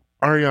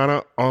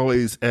Ariana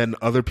always and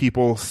other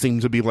people seem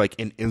to be like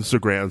in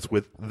Instagrams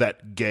with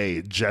that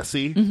gay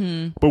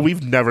Jesse, but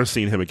we've never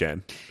seen him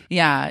again.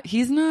 Yeah,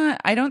 he's not.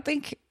 I don't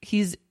think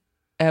he's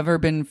ever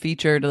been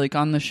featured like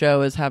on the show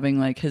as having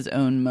like his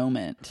own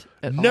moment.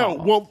 At No,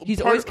 all. well,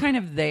 he's always kind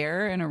of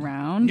there and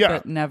around, Yeah.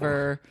 but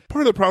never.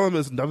 Part of the problem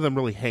is none of them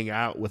really hang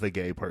out with a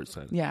gay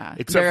person. Yeah,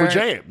 Except for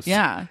They're- James.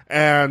 Yeah,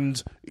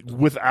 And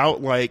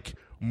without like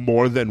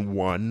more than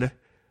one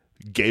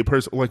gay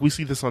person, like we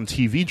see this on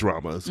TV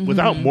dramas,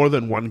 without more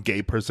than one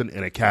gay person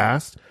in a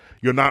cast,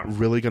 you're not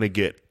really going to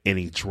get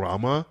any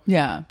drama.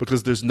 yeah.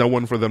 Because there's no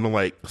one for them to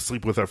like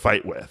sleep with or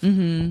fight with.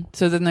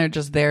 So then they're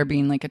just there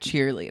being like a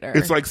cheerleader.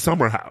 It's like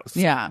Summer House.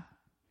 yeah.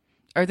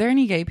 Are there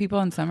any gay people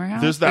in Summer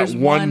House? There's that There's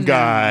one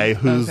guy now.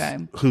 who's Okay.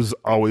 who's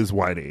always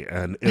whiny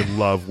and in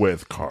love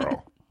with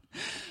Carl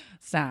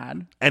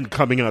Sad. and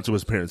coming out to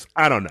his parents.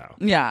 I don't know.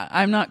 Yeah,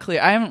 I'm not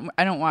clear.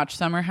 I don't watch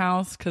Summer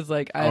House because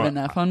like I have Oh,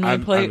 enough on my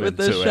I'm plate with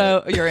this into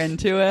show. You're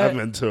into it. I'm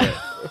into it.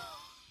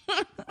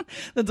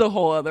 That's a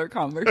whole other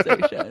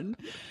conversation.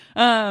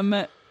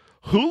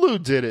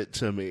 Hulu did it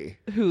to me.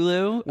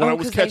 Hulu. When Oh, I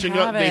was 'cause they catching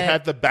up, have they it.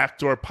 had the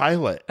backdoor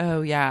pilot.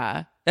 Oh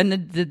yeah.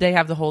 And did they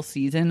have the whole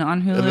season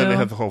on Hulu? And then they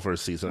had the whole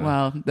first season.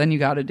 Well, then you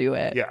got to do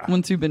it. Yeah.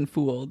 Once you've been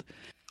fooled.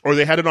 Or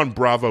they had it on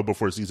Bravo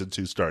before season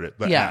 2 started.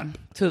 The Yeah. app.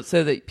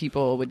 So that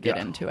people would get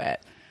Yeah. into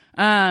it.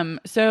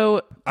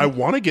 So I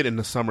want to get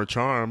into Summer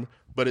Charm,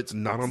 but it's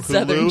not on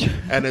Southern Hulu Charm.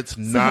 and it's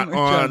not Summer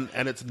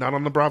Charm.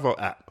 on the Bravo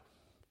app.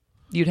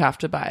 you'd have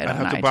to buy it I'd on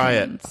have to iTunes. buy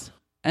it.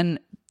 And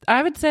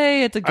I would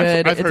say it's a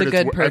good I've heard it's a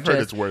good I've heard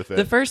purchase. it's worth it.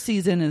 The first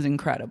season is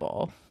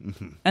incredible.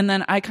 And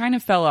then I kind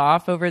of fell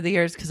off over the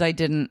years because I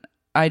didn't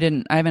I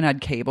haven't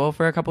had cable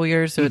for a couple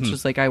years, so it's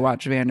just like I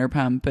watch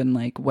Vanderpump and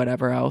like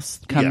whatever else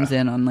comes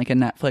in on like a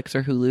Netflix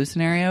or Hulu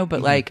scenario.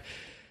 But like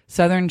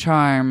Southern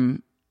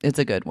Charm, it's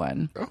a good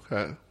one.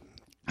 Okay.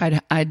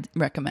 I'd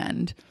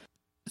recommend.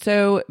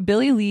 So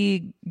Billie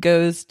Lee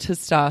goes to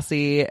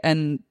Stassi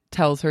and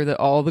tells her that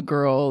all the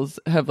girls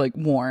have like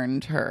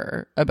warned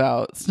her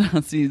about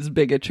Stassi's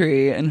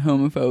bigotry and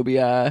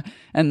homophobia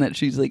and that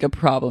she's like a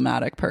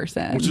problematic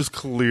person. Which is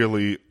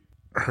clearly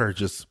her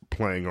just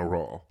playing a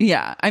role.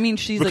 Yeah. I mean,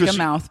 she's Because like a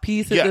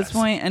mouthpiece at this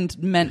point and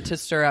meant to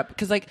stir up.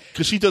 Because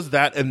she does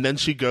that, and then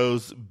she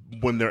goes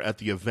when they're at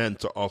the event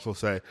to also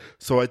say,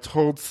 so I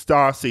told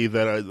Stassi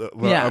that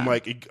I'm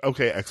like,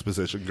 okay,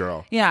 exposition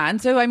girl. Yeah.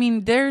 And so, I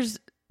mean, there's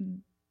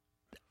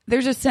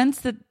a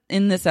sense that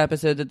in this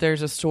episode that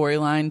there's a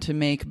storyline to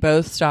make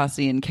both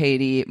Stassi and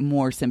Katie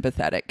more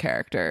sympathetic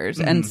characters.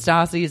 And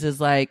Stassi's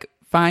is like,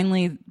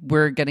 finally,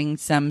 we're getting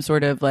some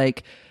sort of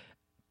like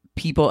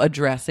people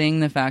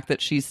addressing the fact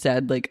that she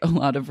said like a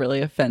lot of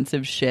really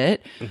offensive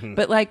shit.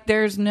 But like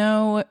there's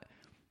no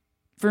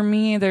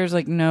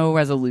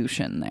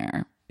resolution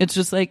there. It's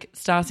just like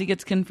Stassi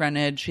gets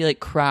confronted, she like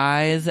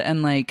cries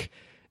and like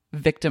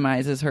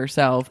victimizes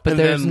herself, but and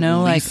there's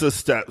no like Lisa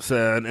steps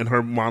in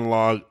her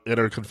monologue in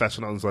her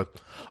confessional is like,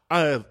 I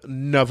have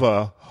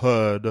never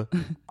heard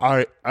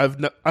I've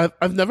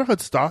never heard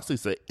Stassi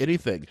say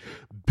anything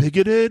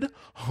bigoted,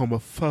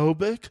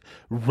 homophobic,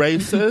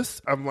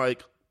 racist. I'm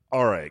like,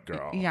 all right,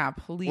 girl. Yeah,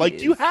 please.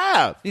 Like you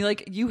have.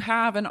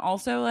 And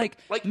also like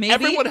maybe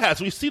everyone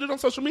has. We've seen it on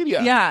social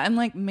media. Yeah, and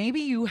like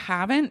maybe you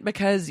haven't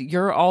because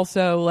you're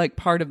also like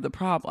part of the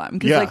problem.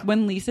 Because like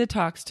when Lisa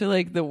talks to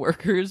like the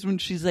workers, when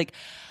she's like,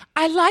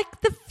 I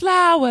like the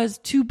flowers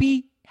to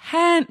be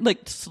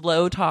like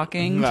slow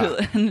talking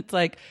to, and it's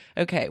like,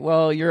 okay,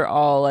 well, you're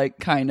all like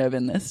kind of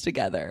in this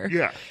together.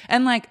 Yeah.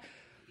 And like,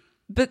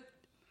 but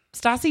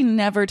Stassi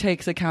never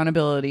takes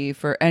accountability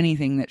for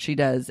anything that she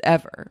does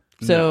ever.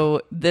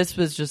 So this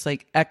was just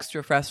like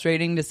extra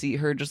frustrating to see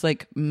her just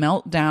like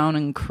melt down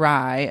and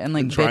cry and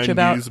like bitch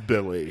about use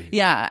Billy.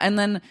 Yeah, and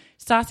then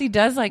Stassi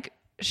does like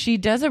she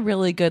does a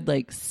really good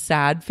like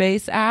sad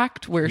face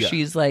act where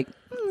she's like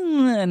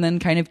and then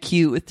kind of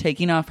cute with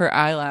taking off her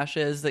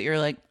eyelashes that you're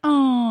like,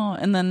 oh,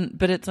 and then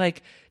but it's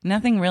like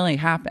nothing really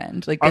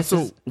happened. Like this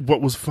also,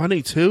 what was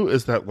funny too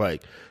is that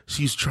like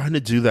she's trying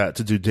to do that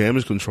to do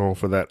damage control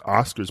for that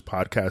Oscars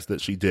podcast that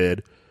she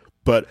did.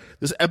 But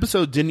this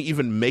episode didn't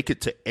even make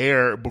it to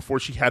air before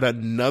she had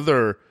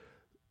another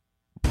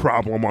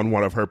problem on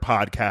one of her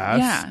podcasts.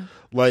 Yeah.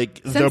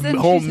 Like since the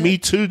whole Me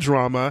Too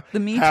drama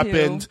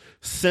happened Too.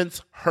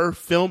 Since her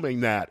filming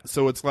that.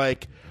 So it's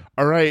like,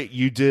 all right,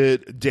 you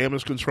did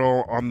damage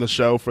control on the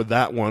show for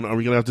that one. Are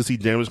we going to have to see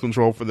damage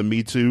control for the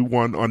Me Too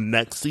one on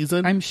next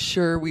season? I'm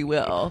sure we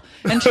will.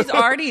 And she's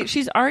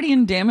already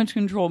in damage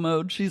control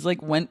mode. She's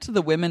like went to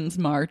the Women's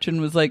March and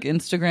was like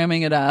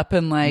Instagramming it up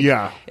and like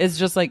is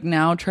just like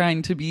now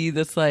trying to be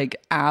this like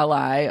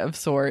ally of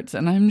sorts.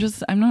 And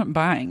I'm not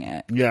buying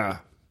it. Yeah.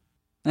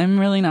 I'm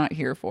really not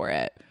here for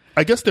it.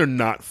 I guess they're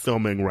not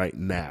filming right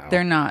now.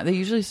 They're not. They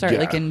usually start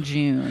like in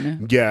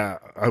June. Yeah.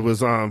 I was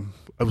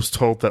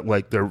told that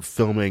like they're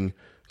filming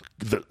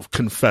the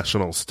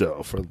confessional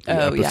still for the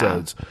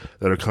episodes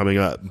that are coming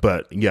up,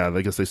 but yeah,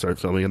 I guess they start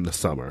filming in the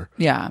summer.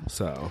 Yeah.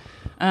 So,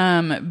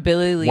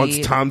 Billie Lee. once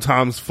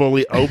TomTom's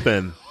fully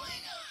open,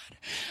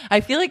 I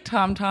feel like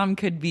TomTom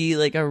could be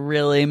like a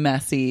really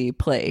messy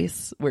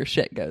place where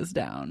shit goes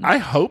down. I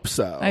hope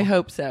so.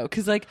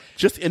 Because like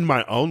just in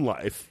my own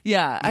life,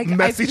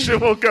 messy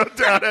shit will go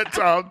down at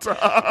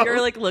TomTom.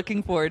 You're like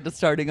looking forward to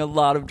starting a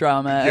lot of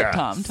drama at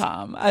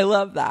TomTom. I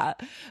love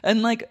that.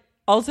 And like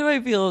also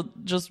I feel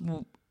just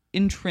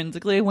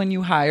intrinsically when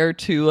you hire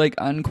two like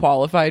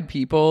unqualified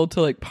people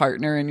to like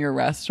partner in your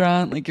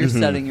restaurant, like you're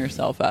setting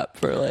yourself up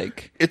for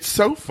like. It's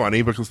so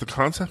funny because the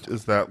concept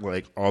is that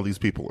like all these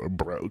people are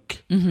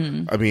broke.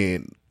 I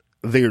mean,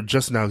 they are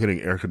just now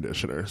getting air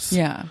conditioners.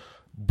 Yeah.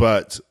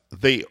 But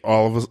they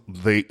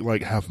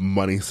like have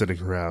money sitting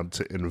around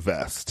to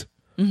invest.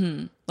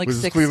 Like which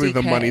is clearly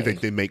the money that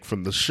they make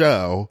from the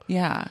show.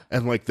 Yeah.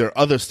 And like their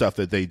other stuff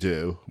that they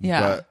do.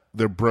 Yeah. But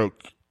they're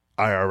broke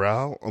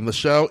IRL on the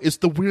show. It's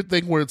the weird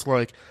thing where it's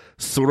like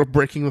sort of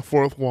breaking the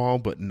fourth wall,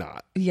 but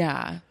not.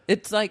 Yeah.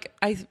 It's like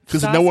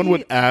because no one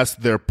would ask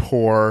their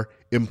poor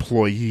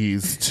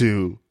employees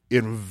to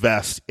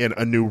invest in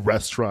a new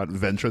restaurant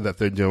venture that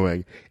they're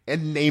doing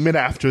and name it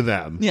after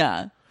them.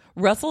 Yeah.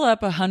 Rustle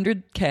up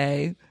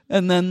 $100K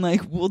and then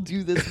like we'll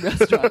do this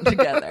restaurant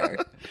together.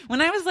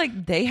 When I was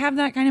like, they have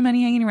that kind of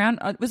money hanging around.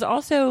 It was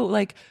also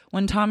like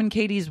when Tom and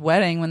Katie's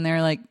wedding, when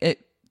they're like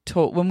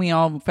when we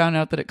all found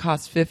out that it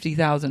cost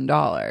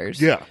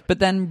 $50,000. Yeah. But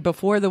then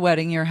before the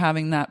wedding, you're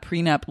having that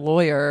prenup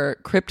lawyer,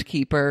 crypt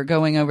keeper,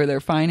 going over their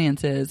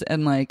finances,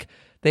 and like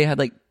they had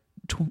like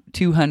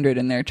 $200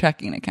 in their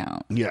checking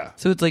account. Yeah.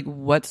 So it's like,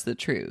 what's the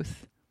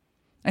truth?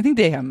 I think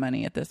they have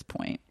money at this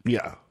point.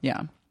 Yeah.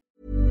 Yeah.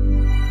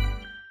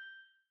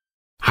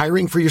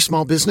 Hiring for your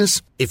small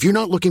business? If you're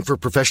not looking for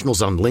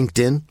professionals on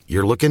LinkedIn,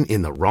 you're looking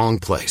in the wrong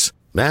place.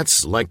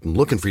 That's like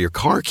looking for your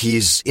car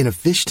keys in a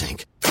fish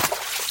tank.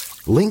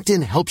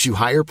 LinkedIn helps you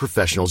hire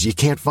professionals you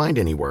can't find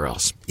anywhere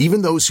else,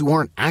 even those who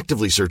aren't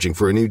actively searching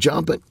for a new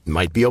job but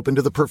might be open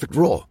to the perfect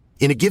role.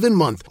 In a given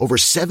month, over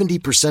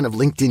 70% of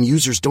LinkedIn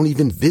users don't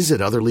even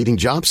visit other leading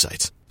job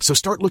sites. So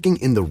start looking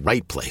in the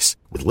right place.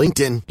 With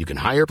LinkedIn, you can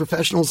hire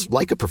professionals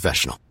like a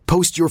professional.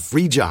 Post your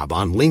free job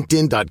on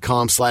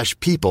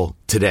linkedin.com/people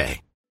today.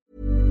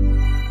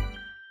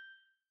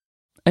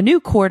 A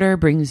new quarter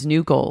brings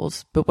new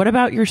goals, but what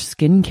about your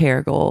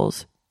skincare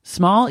goals?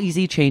 Small,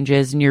 easy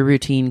changes in your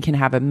routine can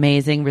have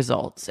amazing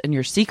results, and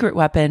your secret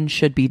weapon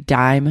should be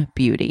Dime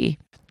Beauty.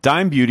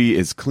 Dime Beauty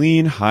is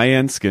clean,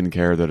 high-end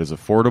skincare that is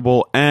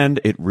affordable,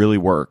 and it really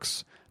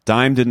works.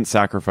 Dime didn't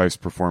sacrifice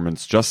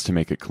performance just to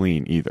make it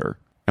clean either.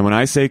 And when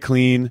I say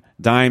clean,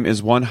 Dime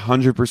is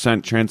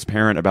 100%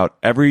 transparent about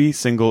every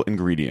single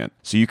ingredient,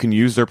 so you can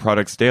use their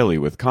products daily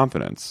with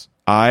confidence.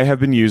 I have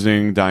been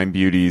using Dime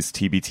Beauty's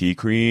TBT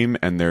cream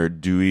and their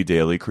Dewy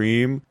Daily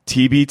Cream.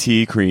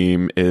 TBT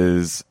cream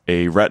is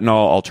a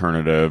retinol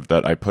alternative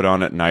that I put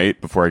on at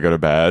night before I go to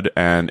bed,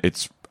 and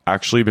it's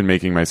actually been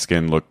making my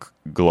skin look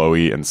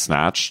glowy and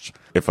snatched,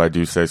 if I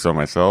do say so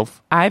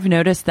myself. I've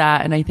noticed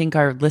that, and I think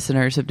our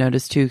listeners have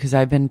noticed too, because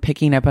I've been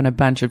picking up on a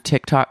bunch of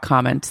TikTok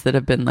comments that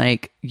have been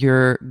like,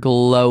 you're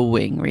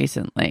glowing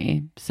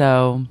recently.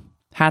 So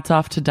hats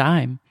off to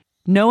Dime.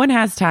 No one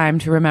has time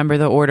to remember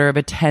the order of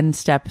a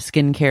 10-step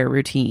skincare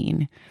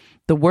routine.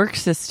 The work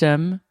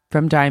system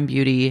from Dime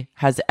Beauty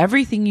has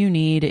everything you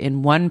need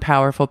in one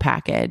powerful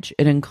package.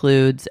 It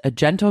includes a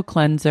gentle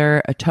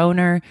cleanser, a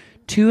toner,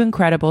 2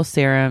 incredible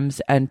serums,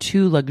 and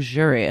 2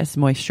 luxurious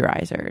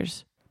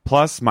moisturizers.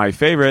 Plus, my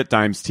favorite,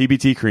 Dime's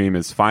TBT cream,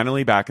 is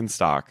finally back in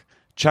stock.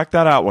 Check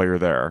that out while you're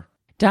there.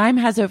 Dime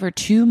has over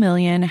 2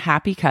 million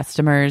happy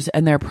customers,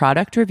 and their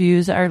product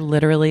reviews are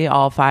literally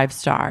all 5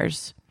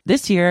 stars.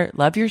 This year,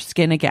 love your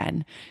skin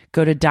again.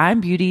 Go to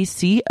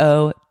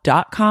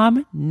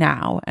dimebeautyco.com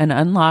now and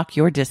unlock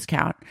your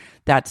discount.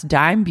 That's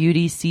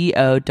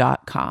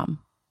dimebeautyco.com.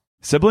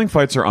 Sibling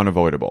fights are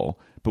unavoidable,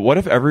 but what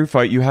if every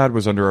fight you had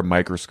was under a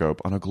microscope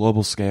on a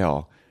global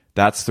scale?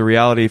 That's the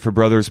reality for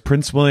brothers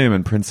Prince William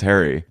and Prince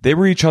Harry. They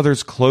were each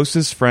other's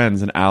closest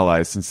friends and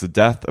allies since the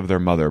death of their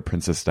mother,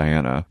 Princess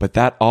Diana. But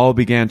that all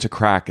began to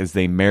crack as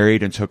they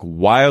married and took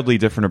wildly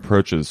different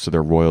approaches to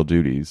their royal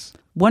duties.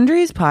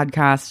 Wondery's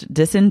podcast,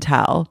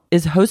 Disintel,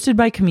 is hosted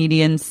by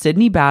comedians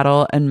Sydney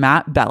Battle and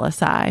Matt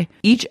Bellassai.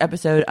 Each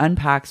episode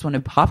unpacks one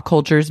of pop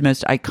culture's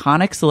most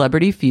iconic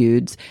celebrity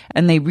feuds,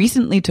 and they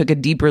recently took a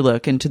deeper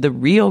look into the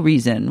real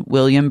reason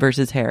William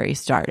versus Harry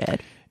started.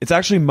 It's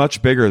actually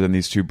much bigger than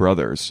these two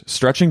brothers,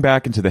 stretching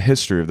back into the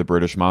history of the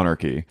British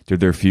monarchy.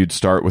 Did their feud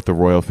start with the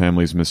royal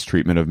family's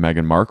mistreatment of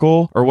Meghan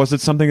Markle, or was it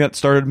something that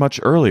started much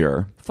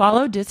earlier?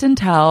 Follow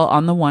Disintel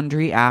on the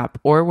Wondery app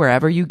or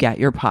wherever you get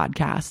your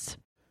podcasts.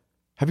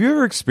 Have you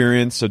ever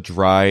experienced a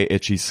dry,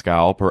 itchy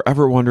scalp or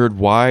ever wondered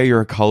why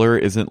your color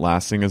isn't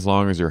lasting as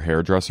long as your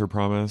hairdresser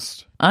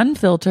promised?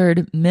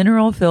 Unfiltered,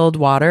 mineral-filled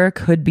water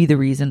could be the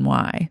reason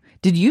why.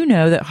 Did you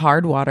know that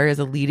hard water is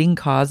a leading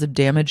cause of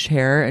damaged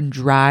hair and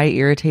dry,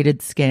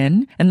 irritated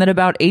skin? And that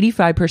about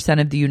 85%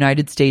 of the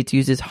United States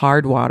uses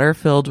hard water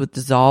filled with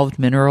dissolved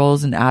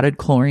minerals and added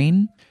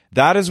chlorine?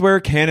 That is where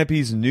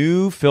Canopy's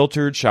new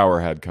filtered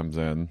showerhead comes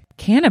in.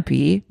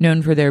 Canopy,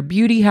 known for their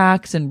beauty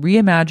hacks and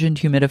reimagined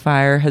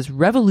humidifier, has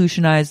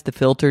revolutionized the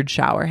filtered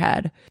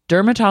showerhead.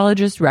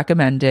 Dermatologists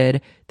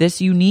recommended this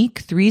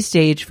unique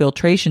 3-stage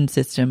filtration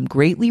system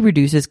greatly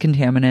reduces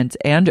contaminants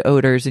and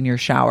odors in your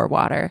shower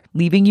water,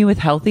 leaving you with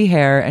healthy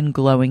hair and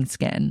glowing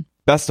skin.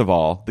 Best of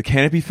all, the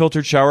Canopy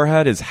filtered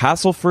showerhead is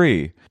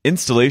hassle-free.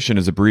 Installation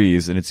is a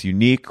breeze, and its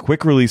unique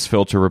quick-release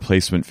filter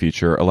replacement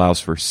feature allows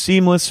for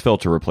seamless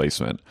filter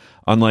replacement,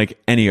 unlike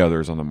any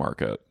others on the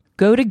market.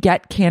 Go to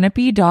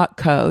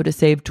getcanopy.co to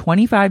save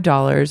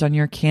 $25 on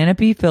your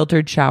Canopy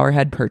filtered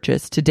showerhead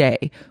purchase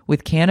today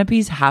with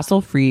Canopy's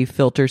hassle-free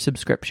filter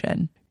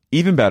subscription.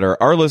 Even better,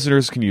 our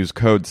listeners can use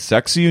code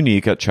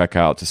SEXYUNIQUE at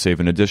checkout to save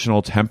an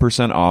additional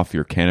 10% off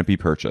your Canopy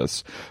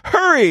purchase.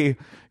 Hurry!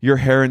 Your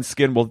hair and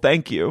skin will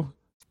thank you.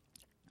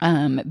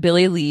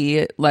 Billy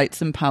Lee lights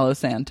some Palo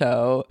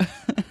Santo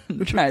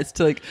and tries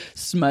to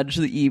smudge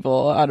the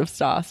evil out of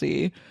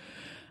Stassi.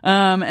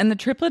 And the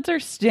triplets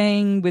are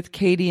staying with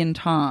Katie and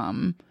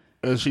Tom.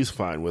 And she's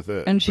fine with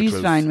it.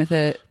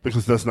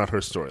 Because that's not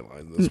her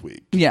storyline this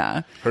week.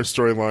 Yeah. Her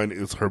storyline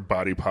is her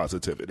body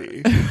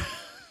positivity.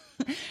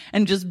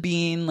 And just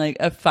being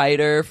a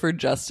fighter for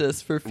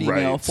justice for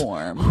female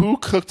form. Who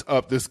cooked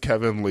up this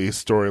Kevin Lee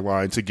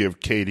storyline to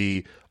give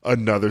Katie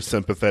another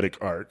sympathetic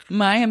arc?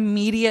 My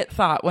immediate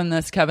thought when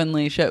this Kevin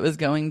Lee shit was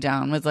going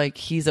down was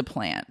he's a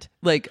plant.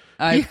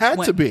 He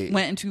had to be.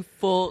 Went into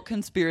full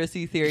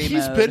conspiracy theory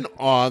He's mode. been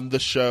on the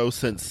show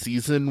since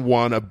season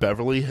 1 of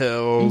Beverly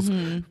Hills,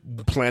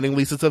 planning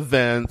Lisa's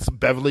events,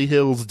 Beverly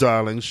Hills,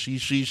 darling, she.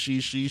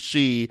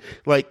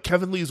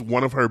 Kevin Lee's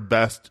one of her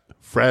best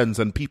friends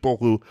and people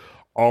who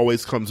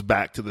always comes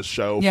back to the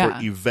show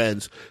for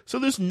events. So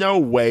there's no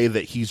way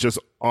that he's just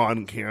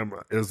on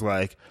camera is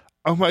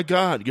oh my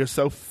God, you're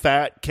so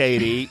fat,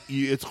 Katie.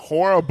 It's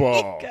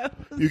horrible.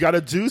 You got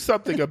to do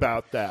something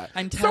about that.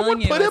 I'm telling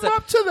Someone you, put him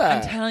up to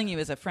that. I'm telling you,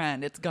 as a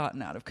friend, it's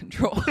gotten out of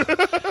control.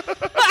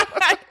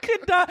 I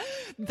could not.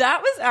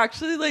 That was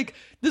actually like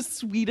the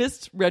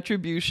sweetest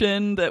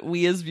retribution that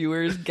we as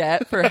viewers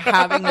get for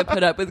having to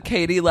put up with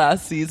Katie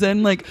last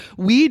season. Like,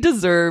 we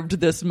deserved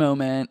this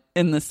moment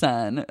in the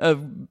sun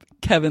of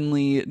Kevin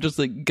Lee just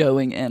like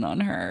going in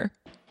on her.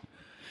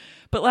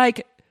 But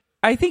like,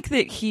 I think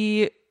that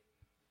he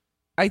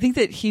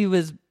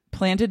was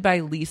planted by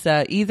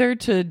Lisa either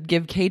to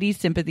give Katie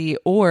sympathy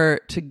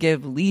or to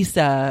give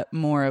Lisa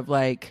more of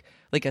like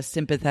a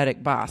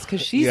sympathetic boss,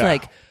 because she's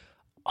like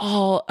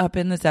all up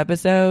in this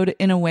episode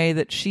in a way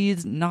that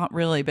she's not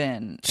really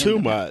been. Too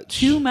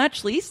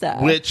much Lisa.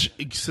 Which,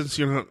 since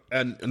you're not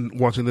and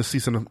watching this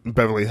season of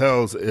Beverly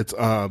Hills, it's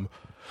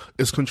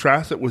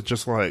contrasted with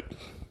just like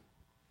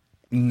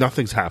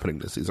nothing's happening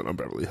this season on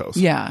Beverly Hills.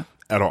 Yeah.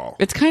 At all.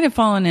 It's kind of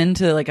fallen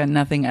into like a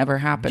nothing ever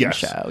happened Yes.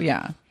 show.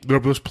 Yeah.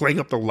 They're just playing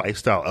up the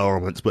lifestyle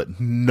elements,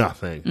 but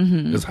nothing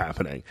is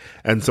happening.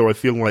 And so I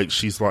feel like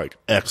she's like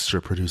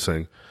extra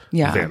producing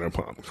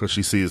Vanderpump, because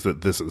she sees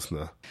that this is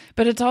the...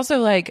 But it's also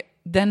like,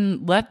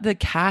 then let the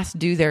cast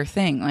do their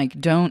thing. Like,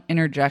 don't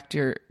inject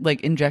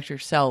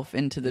yourself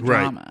into the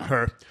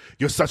drama.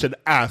 You're such an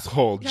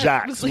asshole,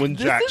 Jax. Like, when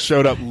Jax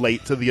showed up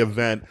late to the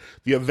event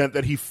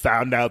that he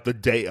found out the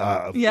day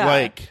of.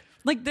 Yeah.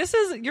 Like this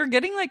is, you're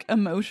getting like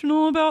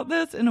emotional about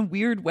this in a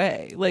weird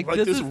way. Like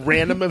this is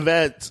random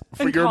event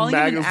for your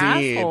magazine.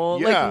 An asshole.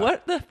 Yeah. Like,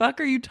 what the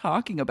fuck are you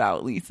talking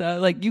about, Lisa?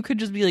 Like, you could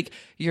just be like,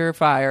 you're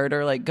fired,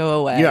 or like, go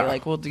away. Yeah.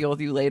 Like, we'll deal with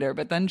you later.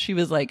 But then she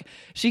was like,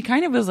 she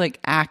kind of was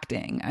like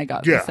acting. I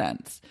got the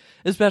sense,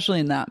 especially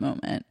in that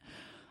moment.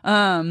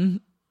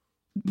 The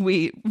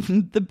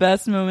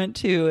best moment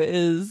too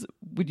is,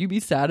 would you be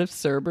sad if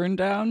SUR burned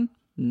down?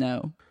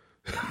 No.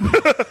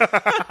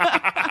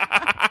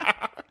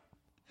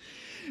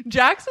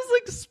 Jax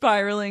was like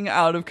spiraling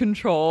out of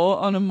control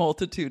on a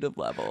multitude of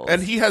levels.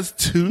 And he has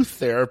 2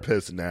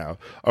 therapists now,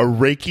 a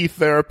Reiki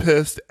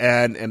therapist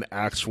and an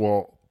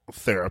actual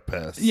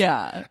therapist.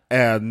 Yeah.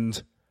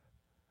 And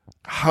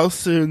how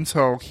soon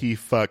till he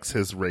fucks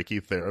his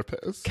Reiki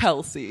therapist?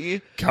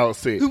 Kelsey.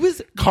 Who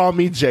was... Call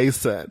me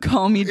Jason.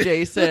 Call me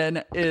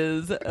Jason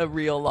is a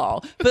real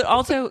lol. But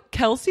also,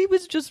 Kelsey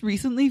was just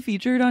recently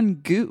featured on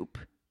Goop.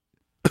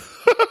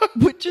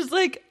 Which is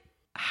like,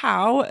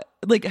 how?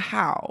 Like,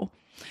 how?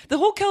 The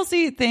whole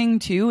Kelsey thing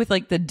too with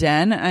like the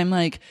den, I'm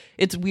like,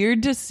 it's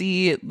weird to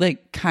see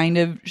like kind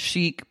of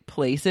chic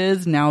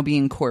places now be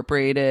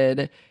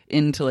incorporated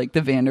into like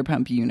the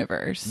Vanderpump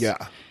universe. Yeah.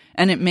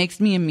 And it makes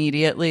me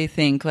immediately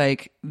think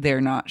like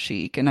they're not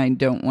chic and I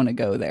don't want to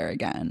go there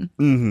again.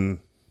 Mm-hmm.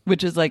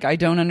 Which is like, I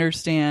don't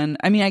understand.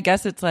 I mean, I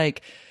guess it's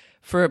like,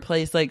 for a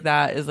place like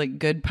that is like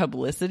good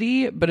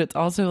publicity, but it's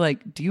also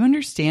like, do you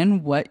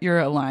understand what you're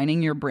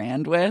aligning your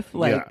brand with?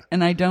 Like,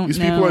 and I don't know. These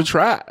people are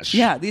trash.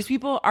 Yeah, these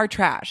people are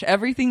trash.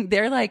 Everything,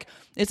 they're like,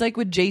 it's like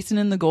with Jason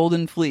and the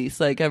Golden Fleece,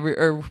 like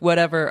or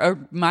whatever,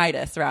 or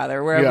Midas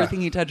rather, where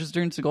everything he touches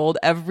turns to gold.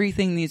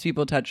 Everything these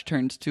people touch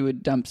turns to a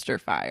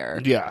dumpster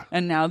fire. Yeah.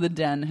 And now the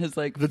den has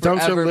like the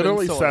dumpster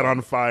literally been set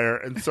on fire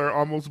and SUR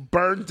almost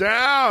burned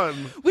down.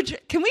 Which,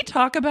 can we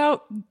talk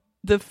about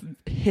the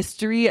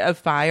history of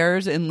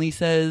fires in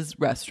Lisa's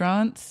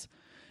restaurants?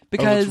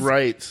 Because that's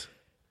right.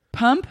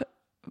 Pump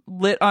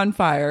lit on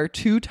fire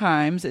 2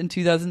 times in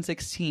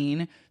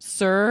 2016,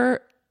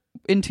 SUR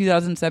in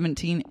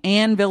 2017,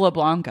 and Villa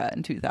Blanca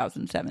in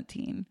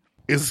 2017.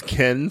 Is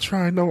Ken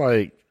trying to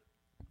like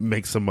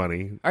make some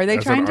money? Are they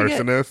as trying an to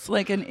arsonist? get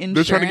like an insurance?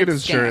 They're trying to get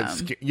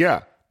insurance.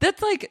 Scam. That's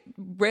like,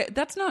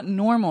 that's not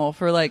normal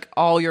for like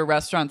all your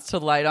restaurants to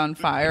light on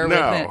fire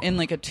in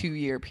like a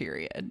 2-year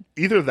period.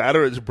 Either that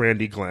or it's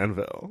Brandy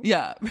Glanville.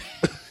 Yeah.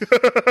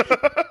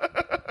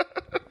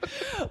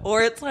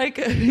 Or it's like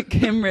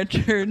Kim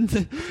Richards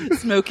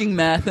smoking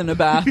meth in a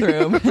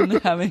bathroom and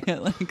having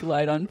it like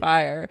light on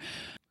fire.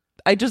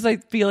 I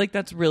feel like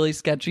that's really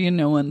sketchy and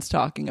no one's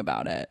talking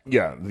about it.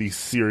 Yeah, these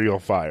serial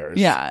fires.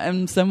 Yeah,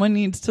 and someone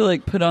needs to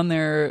like put on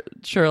their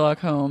Sherlock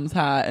Holmes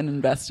hat and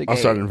investigate. I'll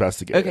start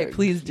investigating. Okay,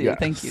 please do. Yes.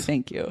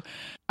 Thank you.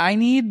 I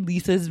need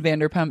Lisa's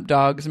Vanderpump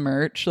Dogs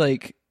merch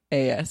like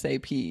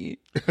ASAP.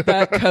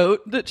 That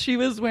coat that she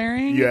was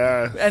wearing.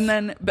 Yeah. And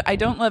then, but I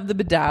don't love the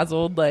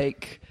bedazzled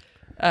like...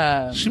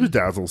 she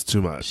bedazzles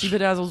too much. She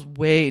bedazzles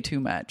way too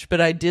much.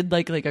 But I did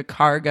like a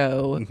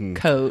cargo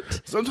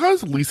coat.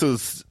 Sometimes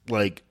Lisa's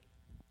like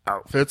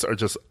outfits are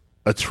just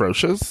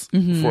atrocious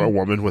for a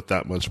woman with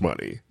that much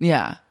money.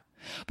 Yeah.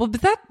 Well,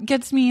 but that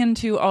gets me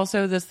into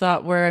also this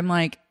thought where I'm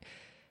like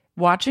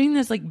watching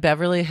this like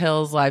Beverly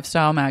Hills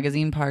lifestyle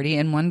magazine party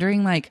and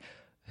wondering like,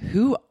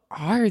 who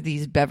are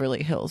these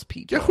Beverly Hills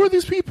people? Yeah, who are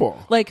these people?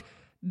 Like,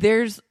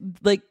 there's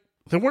like...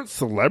 They weren't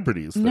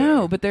celebrities there.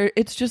 No, but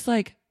it's just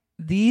like,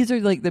 these are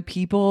like the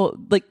people,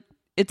 like,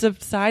 it's a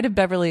side of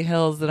Beverly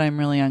Hills that I'm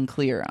really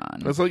unclear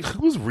on. It's like,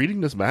 who's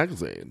reading this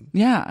magazine?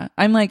 Yeah.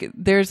 I'm like,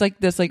 there's like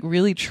this like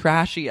really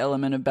trashy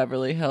element of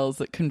Beverly Hills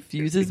that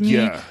confuses me,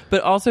 Yeah.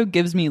 but also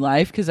gives me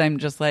life because I'm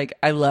just like,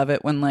 I love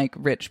it when like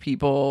rich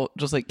people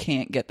just like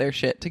can't get their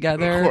shit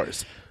together. Of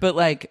course. But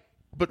like,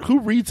 But who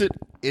reads it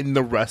in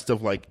the rest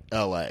of like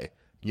LA?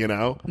 You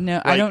know? No,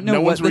 Like, I don't know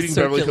no what one's the reading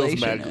Beverly Hills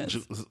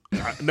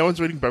circulation No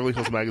one's reading Beverly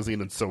Hills magazine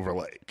in Silver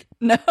Lake.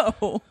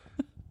 no.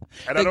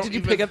 And I Like, don't did you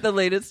even- pick up the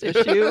latest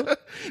issue?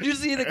 Did you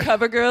see the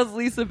cover girls?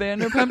 Lisa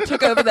Vanderpump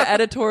took over the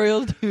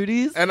editorial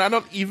duties. And I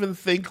don't even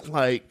think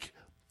like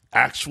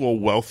actual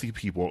wealthy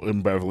people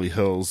in Beverly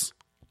Hills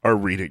are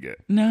reading it.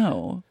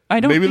 No,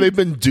 I don't. Maybe think- they've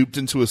been duped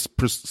into a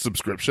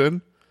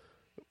subscription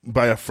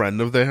by a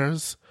friend of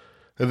theirs,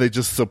 and they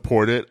just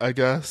support it, I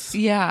guess.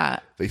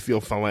 Yeah, They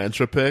feel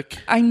philanthropic.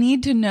 I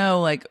need to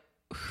know like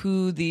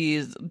who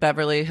these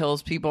Beverly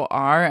Hills people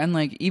are, and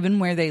like even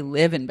where they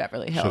live in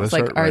Beverly Hills. I Like,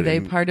 start are they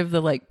writing- part of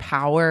the like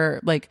power?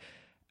 Like,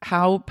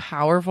 how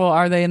powerful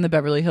are they in the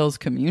Beverly Hills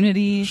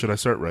community? Should I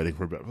start writing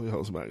for Beverly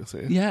Hills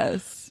magazine?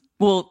 Yes.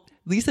 Well,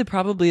 Lisa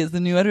probably, as the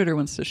new editor,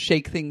 wants to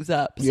shake things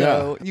up. So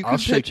Yeah, you I'll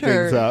could shake pitch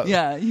her. things up.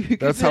 Yeah, you could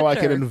That's how I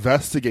pitch can her.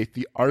 investigate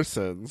the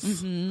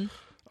arsons.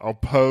 I'll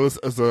pose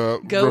as a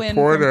Go in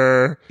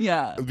reporter,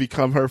 Yeah.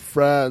 become her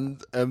friend,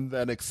 and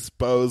then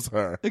expose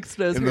her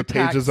Expose in her the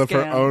pages tax of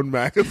her scam. own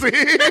magazine.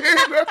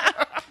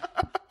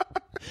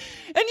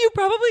 And you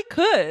probably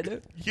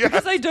could. Yes.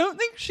 Because I don't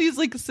think she's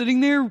like sitting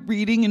there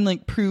reading and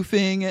like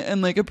proofing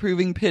and like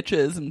approving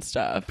pitches and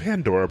stuff.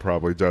 Pandora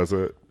probably does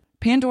it.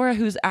 Pandora,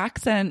 whose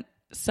accent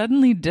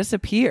suddenly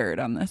disappeared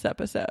on this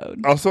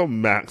episode. Also,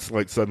 Max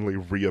like suddenly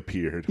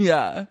reappeared.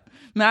 Yeah.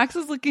 Max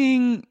is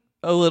looking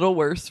a little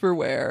worse for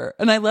wear.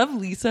 And I love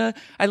Lisa.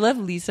 I love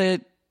Lisa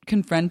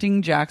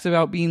confronting Jax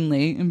about being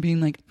late and being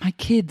like, my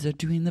kids are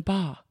doing the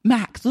bar.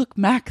 Max, look,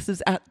 Max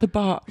is at the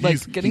bar.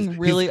 Like getting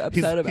really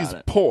upset about he's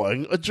it.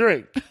 pouring a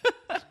drink.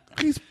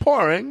 He's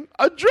pouring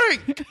a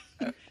drink.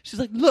 She's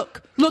like,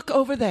 look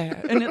over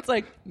there. And it's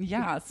like,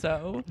 yeah,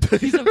 so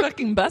he's a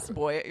fucking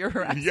busboy at your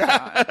restaurant.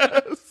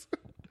 Yes.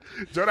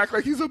 Don't act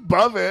like he's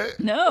above it.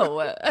 No.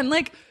 And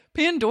like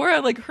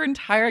Pandora, like her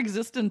entire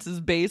existence is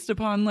based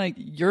upon like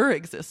your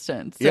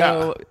existence. So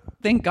Yeah.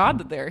 thank God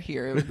that they're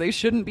here. They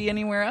shouldn't be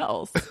anywhere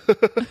else.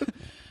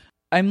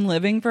 I'm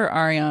living for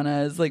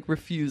Ariana's like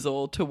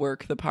refusal to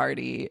work the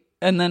party.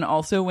 And then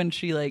also when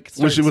she like starts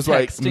When she was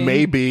like,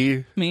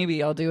 texting,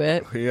 maybe. I'll do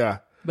it, Yeah.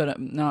 but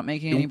I'm not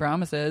making any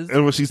promises.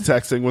 And when she's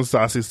texting, when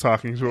Stassi's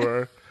talking to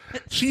her,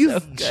 she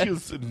has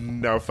good.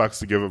 no fucks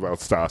to give about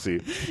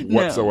Stassi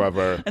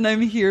whatsoever. No. And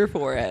I'm here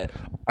for it.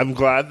 I'm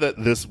glad that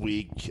this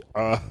week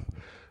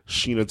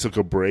Sheena took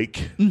a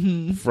break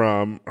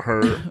from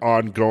her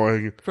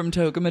ongoing. From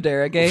Toca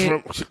Madera Gate.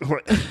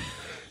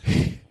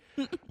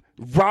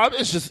 Rob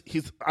is just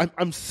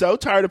I'm so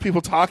tired of people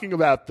talking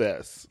about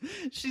this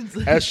She's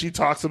as she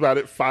talks about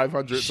it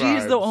 500 times.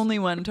 She's the only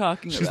one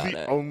talking She's about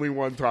the it. only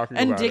one talking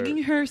And about it.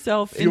 digging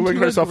herself Fueling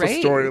into herself a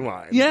grave.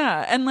 storyline.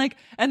 Yeah, and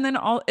then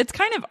it's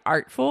kind of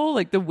artful,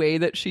 like the way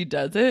that she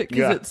does it, because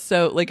Yeah. it's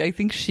so like I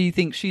think she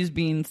thinks she's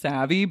being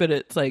savvy, but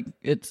it's like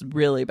it's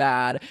really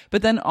bad.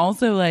 But then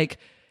also like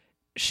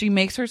she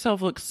makes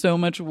herself look so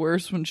much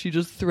worse when she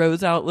just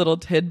throws out little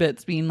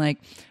tidbits, being like,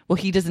 "Well,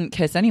 he doesn't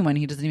kiss anyone.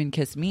 He doesn't even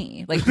kiss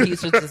me. Like he's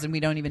just doesn't.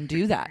 We don't even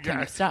do that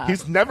kind of stuff.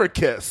 He's never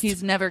kissed.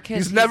 He's never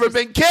kissed. He's never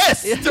been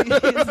kissed.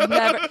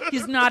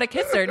 He's not a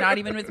kisser, not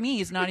even with me.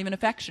 He's not even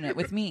affectionate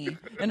with me.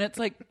 And it's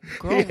like,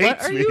 girl, He what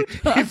hates are me. you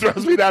He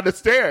throws me down the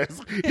stairs.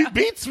 He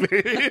beats me.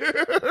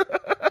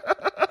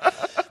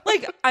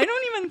 like? I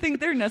don't even think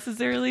they're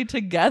necessarily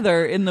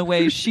together in the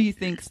way she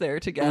thinks they're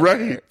together.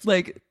 Right.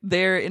 Like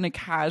they're in a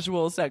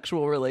casual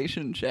sexual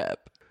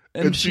relationship.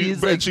 And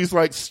she's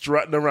like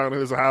strutting around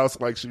his house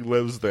like she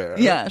lives there.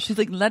 yeah, she's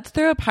like, let's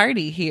throw a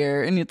party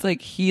here. And it's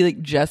like he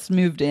like just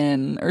moved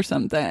in or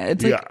something.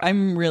 It's like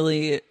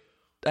Yeah.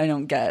 I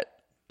don't get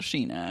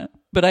Sheena.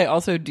 But I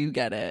also do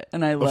get it.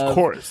 And I love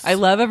course. I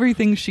love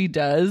everything she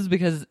does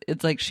because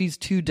it's like she's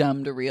too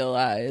dumb to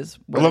realize.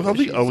 I love how what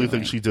she's the only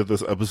thing doing. she did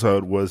this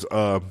episode was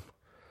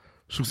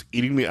she was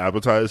eating the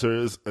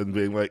appetizers and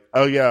being like,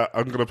 oh yeah,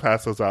 I'm going to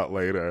pass those out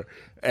later.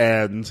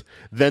 And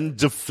then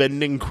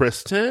defending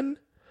Kristen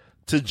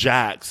to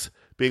Jax,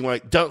 being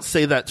like, don't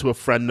say that to a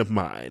friend of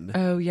mine.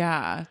 Oh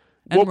yeah.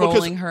 And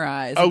rolling her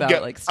eyes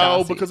about like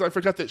Stassi. because I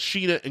forgot that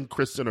Sheena and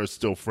Kristen are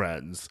still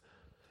friends.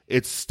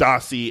 It's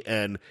Stassi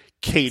and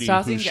Katie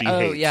Stassi who and- she oh,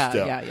 hates yeah,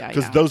 still. yeah.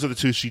 Because those are the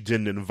two she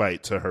didn't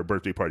invite to her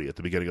birthday party at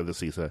the beginning of the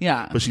season.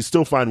 Yeah. But she's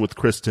still fine with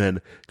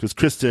Kristen because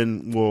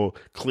Kristen will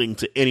cling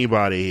to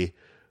anybody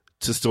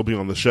to still be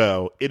on the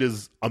show. It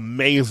is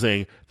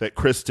amazing that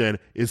Kristen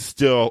is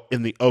still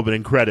in the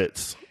opening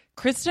credits.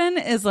 Kristen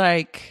is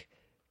like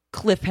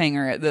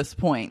cliffhanger at this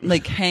point,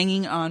 like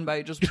hanging on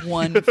by just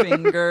one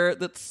finger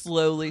that's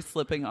slowly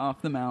slipping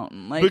off the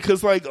mountain. Like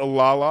Because like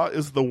Lala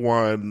is the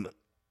one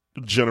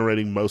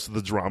generating most of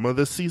the drama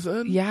this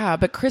season. Yeah,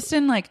 but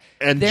Kristen, like,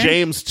 and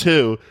James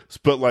too,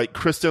 but like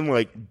Kristen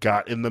like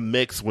got in the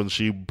mix when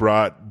she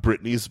brought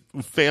Brittany's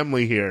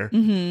family here.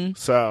 Mm-hmm.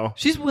 So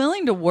she's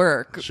willing to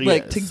work,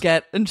 to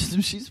get, and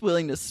she's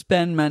willing to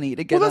spend money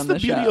to get on the show.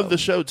 That's the beauty of the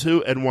show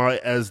too, and why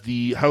as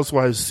the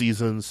Housewives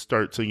seasons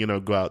start to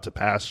go out to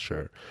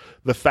pasture,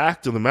 the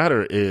fact of the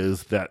matter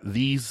is that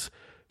these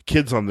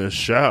kids on this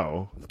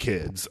show,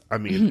 I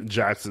mean,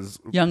 Jax is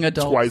young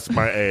adults, twice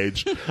my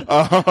age.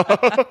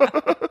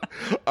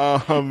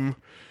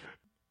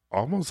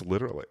 Almost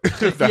literally.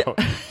 No,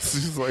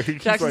 she's like,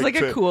 Jax is like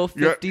a cool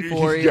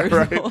 54 years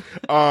old.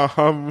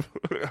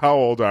 How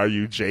old are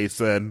you,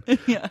 Jason?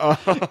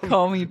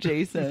 Call me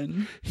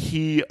Jason.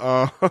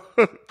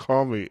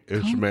 Call me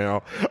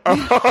Ishmael.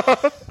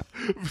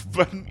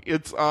 But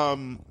it's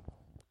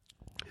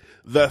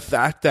the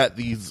fact that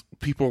these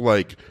people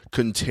like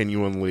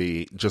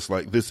continually just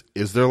like this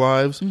is their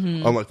lives,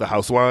 unlike the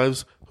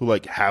Housewives who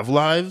like have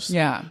lives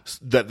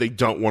that they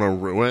don't want to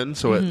ruin.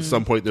 So at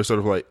some point they're sort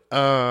of like,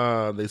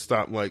 they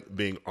stop like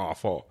being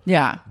awful.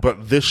 Yeah.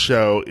 But this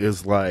show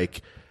is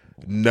like,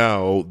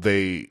 no,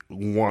 they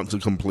want to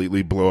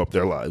completely blow up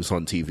their lives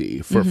on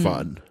TV for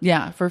fun.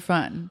 Yeah, for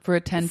fun, for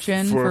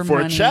attention, for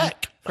money, a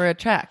check. For a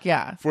check,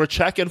 yeah. For a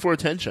check and for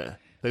attention.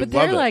 But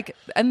they're like,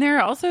 and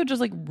they're also just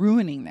like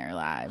ruining their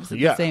lives at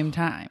the same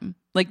time.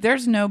 Like,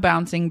 there's no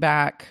bouncing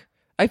back.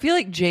 I feel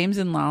like James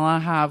and Lala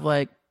have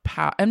like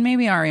power, and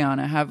maybe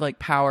Ariana have like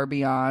power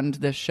beyond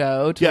this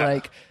show to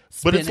like.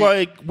 But it's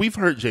like we've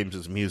heard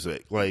James's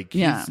music. Like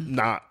he's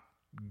not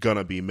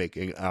gonna be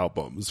making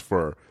albums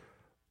for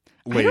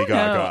Lady Gaga.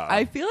 Know.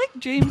 I feel like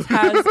James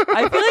has.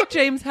 I feel like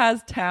James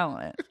has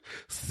talent.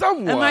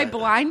 Somewhat. Am I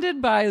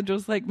blinded by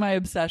just like my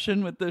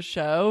obsession with the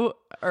show?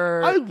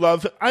 Or I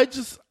love it.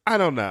 I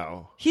don't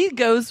know. He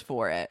goes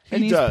for it,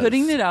 and he's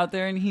putting it out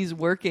there, and he's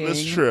working.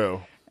 That's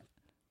true.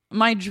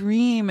 My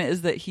dream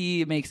is that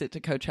he makes it to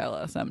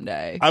Coachella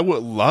someday. I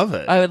would love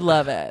it. I would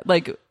love it.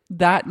 Like,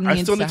 that needs to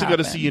I still need to happen.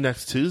 go to see you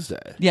next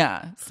Tuesday.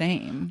 Yeah,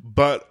 same.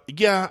 But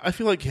yeah, I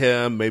feel like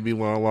him, maybe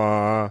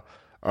Lala.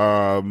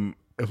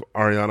 If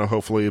Ariana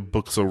hopefully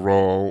books a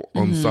role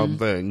on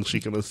something, she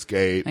can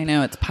escape. I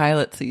know, it's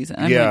pilot season.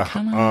 I'm like,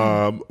 come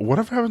on.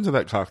 Whatever happened to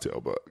that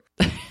cocktail book?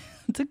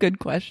 It's a good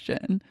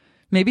question.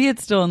 Maybe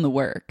it's still in the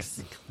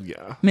works.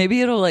 Yeah.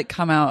 Maybe it'll like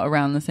come out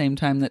around the same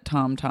time that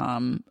Tom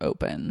Tom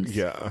opens.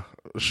 Yeah,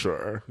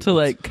 sure. To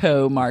like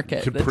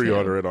co-market. You could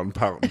pre-order it on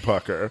Pout and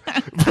Pucker.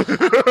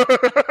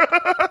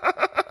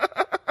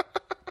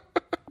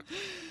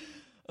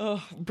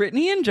 Oh,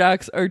 Brittany and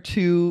Jax are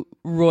two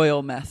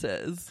royal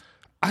messes.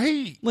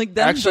 I like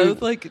them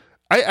both. Like,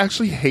 I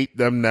actually hate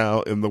them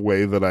now in the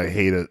way that I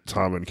hated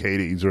Tom and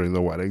Katie during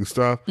the wedding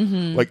stuff.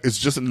 Like, it's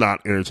just not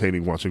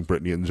entertaining watching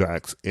Brittany and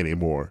Jax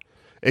anymore.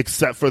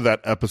 Except for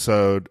that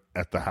episode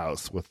at the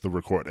house with the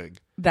recording.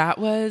 That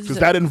was... Because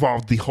that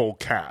involved the whole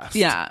cast.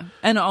 Yeah.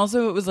 And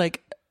also it was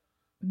like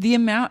the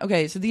amount...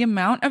 Okay, so the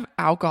amount of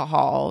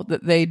alcohol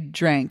that they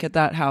drank at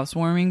that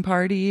housewarming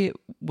party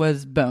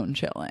was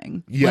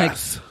bone-chilling.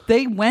 Yes. Like,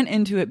 they went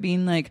into it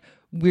being like,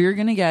 we're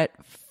going to get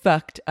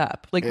fucked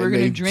up. Like, we're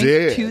going to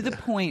drink to the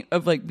point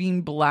of like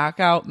being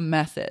blackout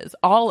messes.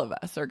 All of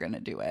us are going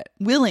to do it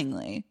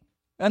willingly.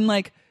 And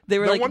like... They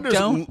were no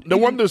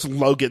wonder there's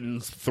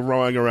Logan's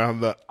throwing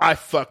around I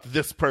fucked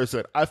this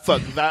person, I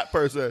fucked that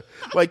person.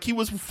 Like, he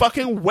was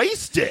fucking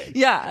wasted.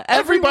 Yeah.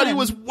 Everybody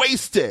was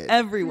wasted.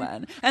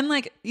 Everyone. And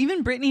like,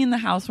 even Brittany in the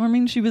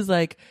housewarming, she was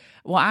like,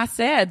 well, I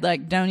said,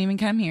 like, don't even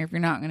come here if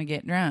you're not going to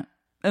get drunk.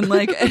 And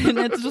like, and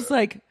it's just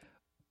like,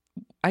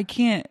 I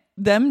can't,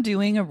 them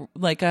doing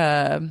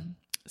a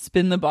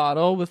spin the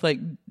bottle with like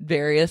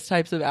various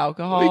types of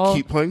alcohol. They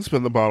keep playing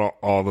spin the bottle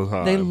all the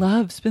time. They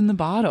love spin the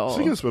bottle.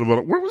 Speaking of spin the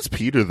bottle, where was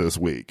Peter this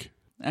week?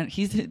 And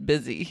he's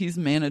busy. He's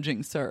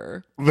managing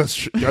Sir. That's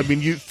true. I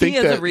mean, you think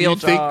that a real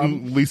job.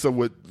 Think Lisa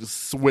would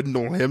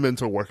swindle him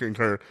into working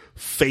her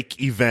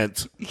fake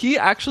event? He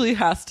actually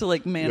has to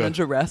like manage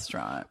a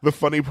restaurant. The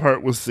funny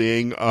part was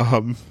seeing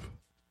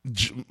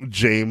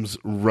James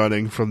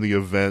running from the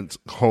event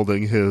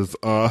holding his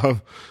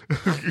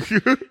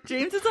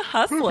James is a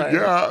hustler.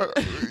 Yeah,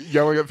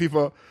 yelling at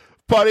people,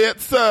 party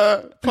at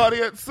Sir.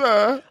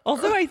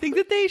 Also, I think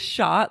that they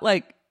shot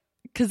like,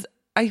 because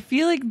I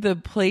feel like the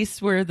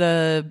place where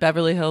the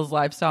Beverly Hills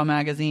Lifestyle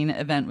Magazine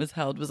event was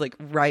held was like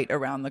right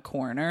around the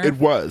corner. It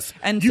was.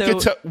 And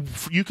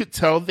you could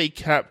tell they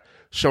kept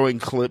showing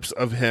clips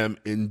of him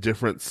in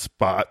different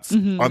spots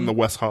on the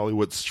West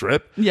Hollywood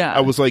Strip. Yeah. I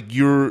was like,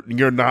 you're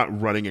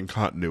not running in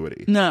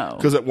continuity. No.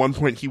 Because at one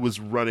point he was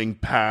running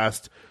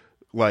past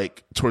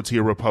like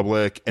Tortilla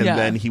Republic, and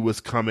then he was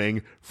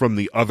coming from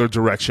the other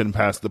direction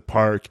past the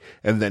park,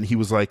 and then he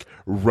was like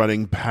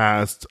running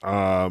past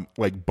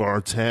like Bar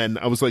 10.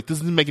 I was like, this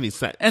doesn't make any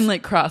sense. And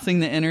like crossing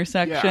the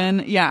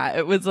intersection. Yeah,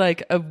 it was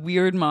like a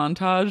weird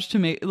montage to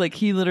make, like,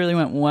 he literally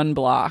went one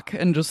block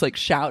and just like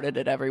shouted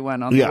at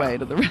everyone on the way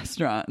to the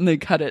restaurant, and they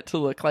cut it to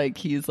look like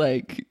he's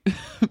like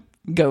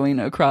going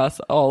across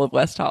all of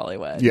West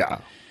Hollywood. Yeah.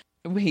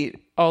 Wait,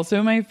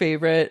 also my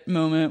favorite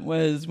moment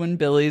was when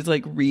Billy's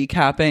like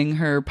recapping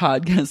her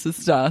podcast with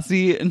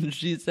Stassi, and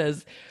she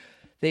says,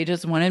 they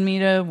just wanted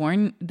to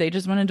warn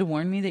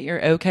me that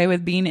you're okay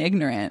with being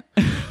ignorant.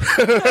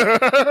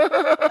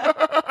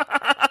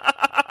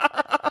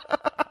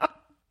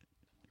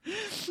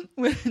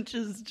 Which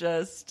is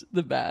just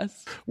the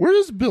best. Where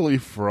is Billy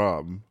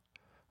from?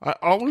 I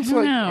always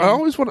don't know. I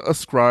always want to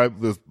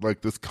ascribe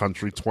this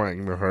country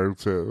twang to her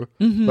too,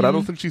 but I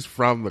don't think she's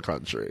from the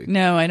country.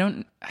 No, I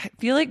don't. I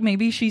feel like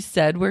maybe she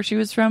said where she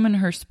was from in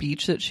her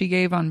speech that she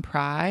gave on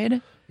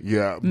Pride.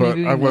 Yeah, but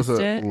Maybe we I missed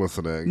wasn't it.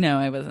 listening. No,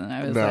 I wasn't.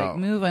 I was like,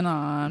 moving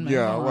on.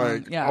 Yeah, on.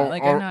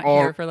 like I'm not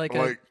here for like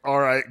a all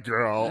right,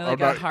 girl. like I'm a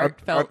not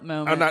heartfelt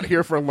moment. I'm not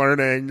here for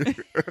learning.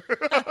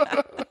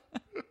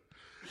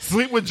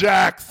 Sleep with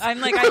Jax.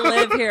 I'm like, I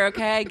live here,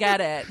 okay? I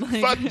get it.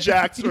 Like, Fuck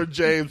Jax or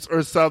James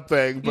or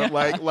something, but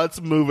like, let's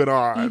move it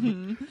on.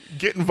 Mm-hmm.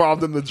 Get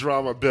involved in the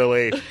drama,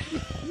 Billy.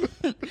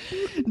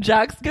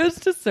 Jax goes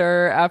to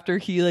Sir after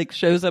he like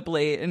shows up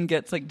late and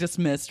gets like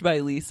dismissed by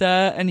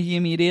Lisa, and he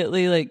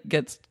immediately like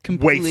gets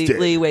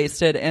completely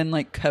wasted and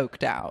like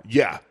coked out.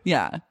 Yeah.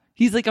 Yeah.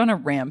 He's like on a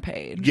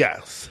rampage.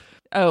 Yes.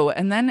 Oh,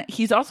 and then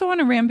he's also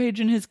on a rampage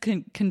in his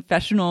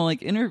confessional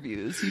like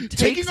interviews. He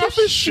takes Taking off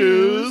his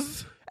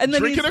shoes. And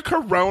then drinking a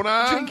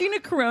Corona. Drinking a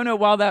Corona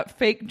while that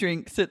fake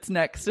drink sits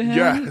next to him.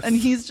 Yes. And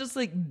he's just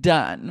like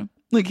done.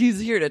 Like he's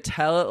here to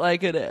tell it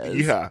like it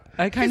is. Yeah.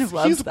 I kind of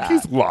love that.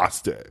 He's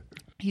lost it.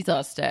 He's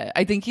lost it.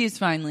 I think he's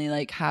finally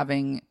like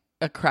having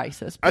a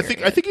crisis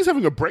period. I think he's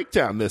having a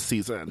breakdown this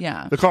season.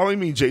 Yeah. The calling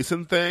me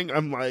Jason thing,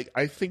 I'm like,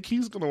 I think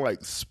he's going to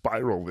like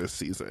spiral this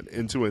season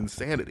into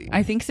insanity.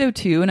 I think so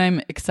too, and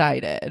I'm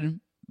excited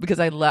because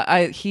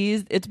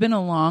it's been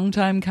a long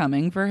time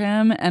coming for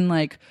him, and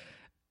like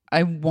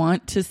I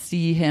want to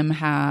see him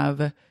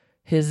have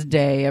his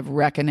day of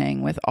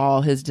reckoning with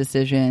all his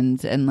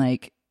decisions, and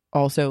like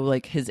also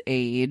like his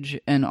age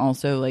and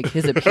also like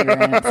his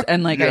appearance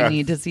and like Yes. I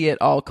need to see it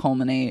all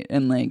culminate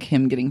in like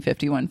him getting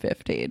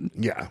 5150'd.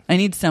 Yeah. I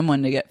need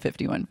someone to get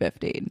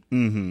 5150'd.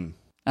 Mm-hmm.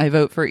 I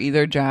vote for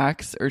either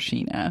Jax or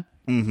Sheena.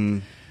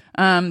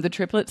 Mm-hmm. The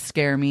triplets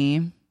scare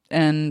me,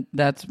 and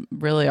that's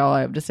really all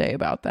I have to say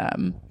about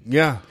them.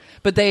 Yeah.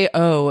 But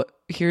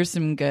here's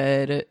some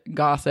good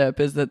gossip,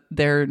 is that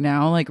they're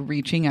now like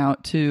reaching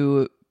out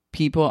to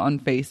people on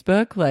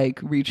Facebook, like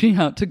reaching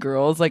out to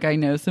girls. Like I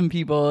know some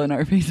people in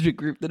our Facebook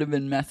group that have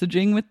been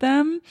messaging with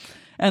them,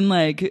 and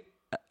like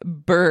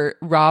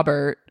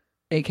Robert,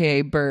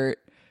 aka Bert,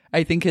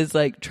 I think is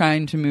like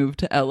trying to move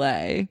to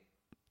LA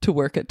to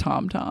work at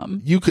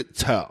TomTom. You could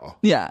tell.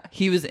 Yeah,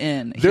 he was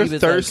in. They're he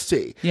was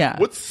thirsty. Like, yeah.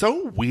 What's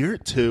so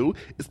weird too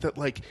is that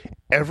like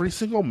every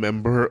single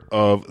member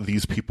of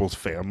these people's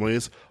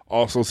families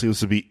also seems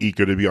to be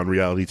eager to be on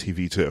reality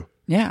TV too.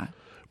 Yeah.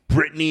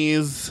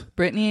 Brittany's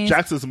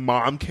Jax's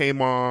mom came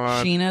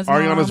on. Sheena's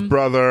Ariana's mom.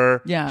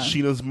 brother. Yeah.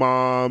 Sheena's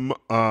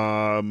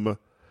mom.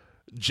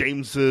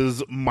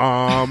 James's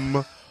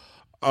mom.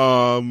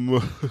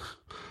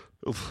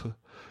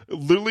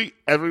 Literally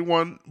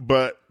everyone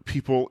but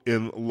people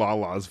in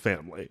Lala's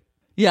family.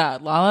 Yeah,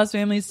 Lala's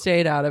family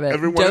stayed out of it.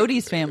 Everyone-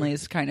 Dodie's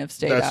family's kind of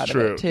stayed That's out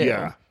true. of it too.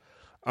 Yeah.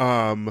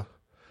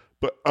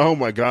 But oh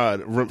my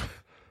God.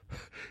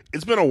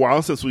 It's been a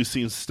while since we've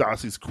seen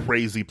Stassi's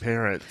crazy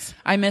parents.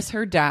 I miss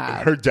her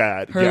dad. Her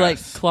dad. Her yes.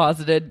 like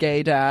closeted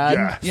gay dad.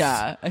 Yes.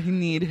 Yeah, I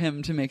need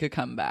him to make a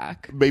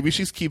comeback. Maybe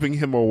she's keeping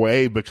him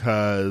away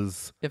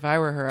because If I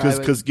were her, I would.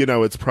 because you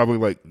know it's probably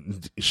like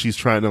she's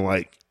trying to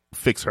like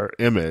fix her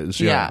image.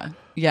 Yeah,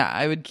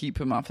 I would keep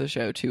him off the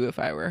show too if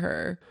I were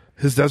her.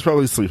 His dad's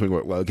probably sleeping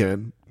with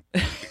Logan.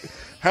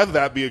 Have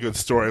that be a good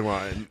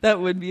storyline. That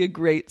would be a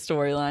great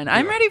storyline.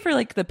 I'm ready for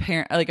like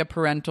a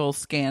parental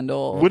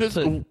scandal. When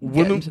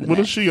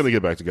is she gonna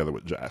get back together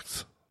with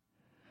Jax?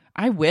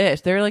 I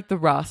wish they're like the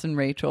Ross and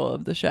Rachel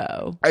of the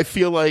show. I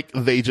feel like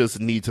they just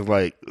need to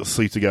like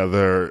sleep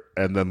together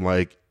and then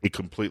like it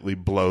completely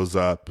blows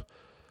up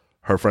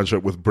her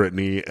friendship with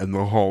Brittany and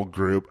the whole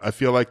group. I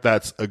feel like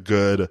that's a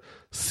good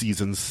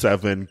season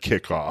 7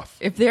 kickoff.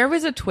 If there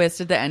was a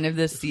twist at the end of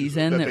this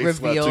season that they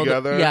slept revealed,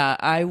 together? yeah,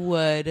 I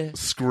would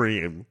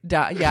Scream.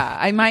 yeah,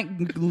 I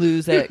might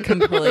lose it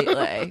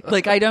completely.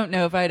 Like, I don't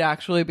know if I'd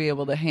actually be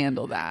able to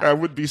handle that. I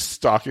would be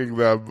stalking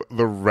them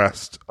the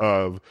rest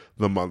of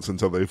the months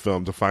until they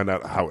film to find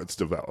out how it's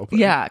developing.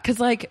 Yeah, because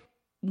like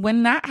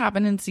when that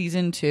happened in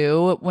season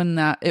 2, when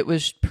it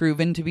was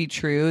proven to be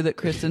true that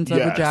Kristen slept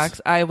with Yes.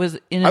 Jax, I was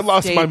in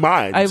lost my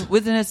mind. I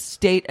was in a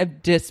state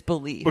of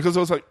disbelief. Because I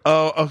was like,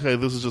 oh, okay,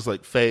 this is just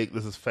like fake.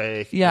 This is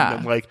fake. Yeah. And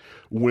then like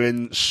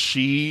when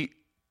he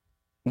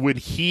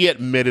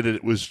admitted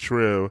it was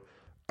true,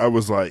 I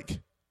was like,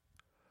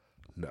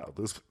 no,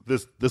 this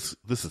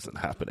isn't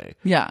happening.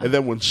 Yeah. And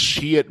then when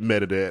she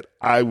admitted it,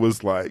 I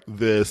was like,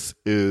 this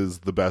is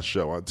the best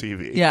show on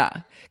TV. Yeah,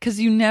 because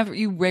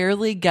you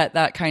rarely get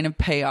that kind of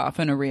payoff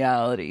in a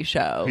reality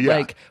show, Yeah.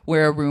 like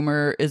where a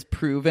rumor is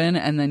proven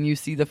and then you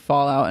see the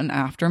fallout and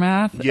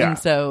aftermath. Yeah. And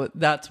so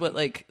that's what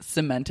like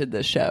cemented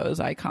this show as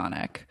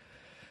iconic.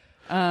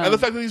 And the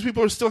fact that these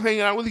people are still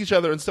hanging out with each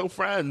other and still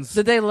friends.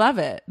 That they love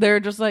it. They're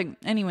just like,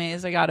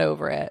 anyways, I got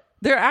over it.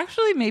 They're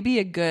actually maybe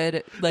a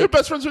good, like... They're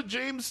best friends with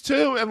James,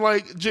 too. And,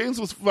 like, James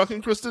was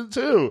fucking Kristen,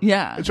 too.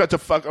 Yeah. And tried to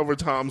fuck over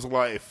Tom's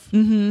life.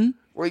 Mm-hmm.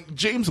 Like,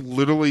 James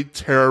literally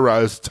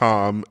terrorized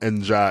Tom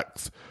and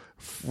Jax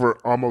for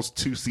almost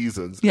 2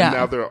 seasons. Yeah. And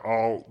now they're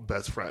all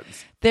best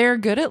friends. They're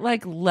good at,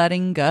 like,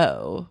 letting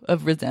go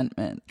of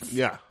resentments.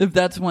 Yeah. If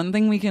that's one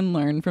thing we can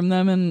learn from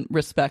them and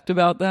respect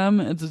about them,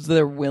 it's just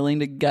they're willing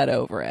to get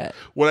over it.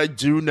 What I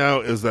do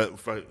know is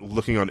that,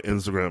 looking on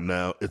Instagram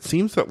now, it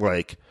seems that,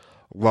 like,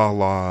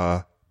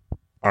 Lala,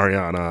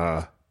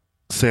 Ariana,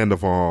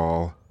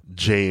 Sandoval,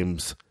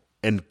 James,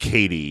 and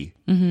Katie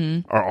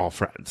are all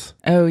friends.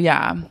 Oh,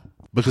 yeah.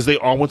 Because they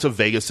all went to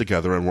Vegas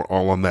together and were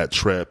all on that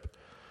trip.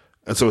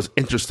 And so it's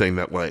interesting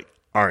that, like,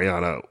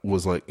 Ariana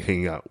was, like,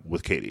 hanging out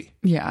with Katie.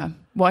 Yeah.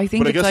 Well, I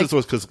think But I it's guess like, it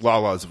was because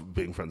Lala's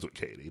being friends with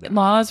Katie.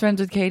 Lala's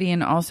friends with Katie,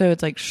 and also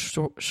it's like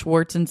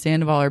Schwartz and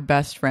Sandoval are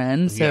best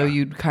friends, so Yeah.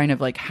 you'd kind of,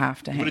 like,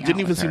 have to hang out But it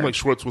didn't even with seem her. like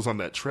Schwartz was on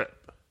that trip.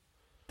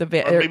 Or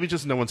Or maybe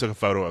just no one took a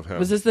photo of him.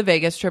 was this the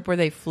Vegas trip where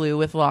they flew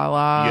with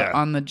Lala Yeah.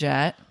 on the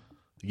jet?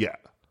 Yeah.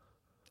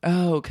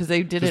 Oh, because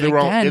they did it They were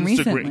all again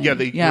recently. Yeah,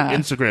 they were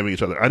Instagramming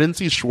each other. I didn't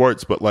see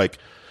Schwartz, but, like,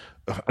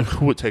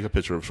 who would take a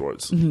picture of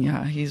Schwartz?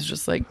 Yeah, he's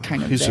just like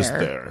kind of He's there, just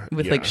there,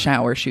 with yeah. like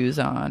shower shoes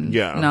on.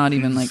 Yeah. Not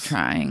even like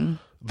trying.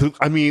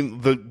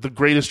 The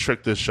greatest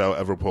trick this show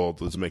ever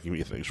pulled was making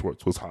me think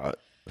Schwartz was hot.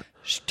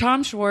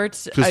 Tom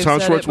Schwartz. Because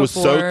Tom Schwartz was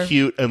so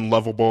cute and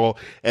lovable,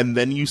 and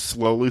then you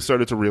slowly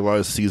started to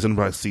realize season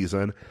by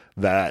season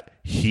that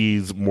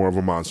he's more of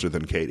a monster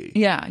than Katie.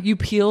 Yeah, you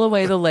peel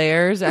away the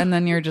layers, and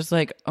then you're just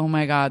like, oh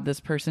my god, this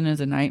person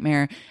is a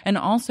nightmare. And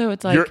also,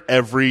 it's like You're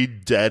every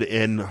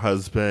dead-end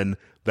husband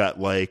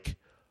that, like,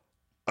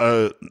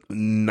 a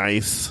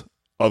nice,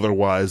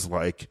 otherwise,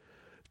 like,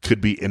 could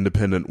be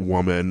independent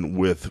woman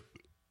with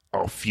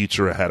a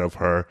future ahead of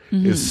her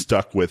is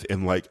stuck with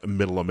in, like,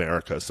 middle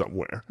America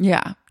somewhere.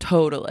 yeah,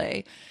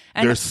 totally.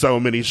 And There's so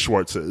many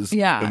Schwartzes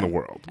in the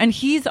world. And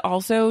he's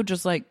also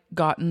just like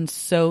gotten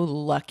so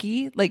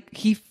lucky. Like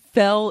he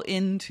fell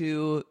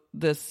into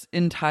this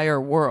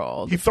entire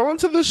world. He fell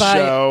into the by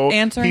show.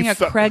 answering He a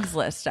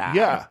Craigslist ad.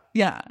 Yeah.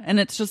 Yeah. And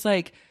it's just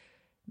like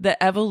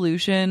the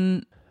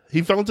evolution.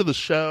 He fell into the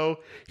show.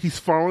 He's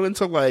fallen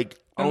into, like,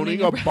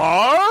 owning a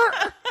bar?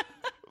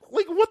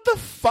 Like, what the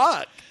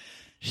fuck?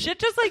 Shit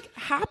just like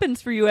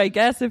happens for you, I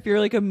guess, if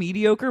you're like a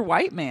mediocre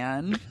white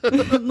man.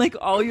 Like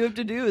all you have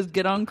to do is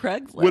get on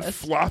Craigslist. With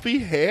floppy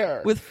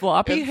hair. With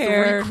floppy and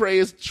hair. 3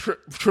 crazed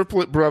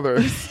triplet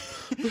brothers.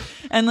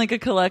 And like a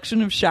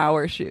collection of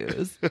shower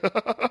shoes.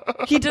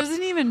 He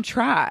doesn't even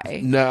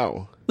try.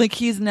 No. Like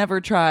he's never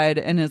tried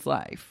in his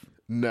life.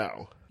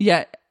 No.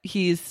 Yet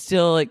he's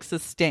still like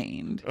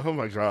sustained. Oh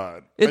my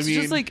God. It's I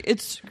mean, just like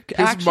it's his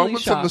actually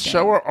moments shocking. on the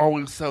show are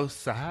always so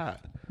sad.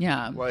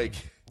 Yeah. Like,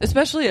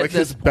 especially at like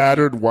this his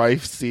battered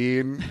wife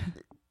scene.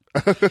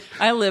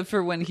 I live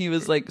for when he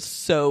was like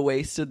so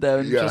wasted though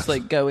and Yeah. just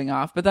like going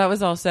off. But that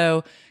was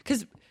also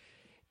because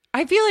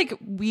I feel like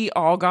we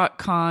all got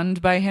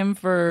conned by him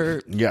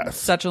for Yes.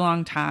 such a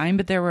long time.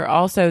 But there were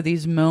also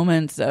these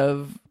moments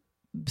of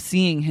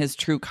seeing his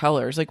true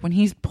colors, like when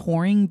he's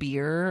pouring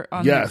beer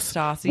on Yes.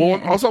 Stassi. Well,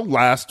 and also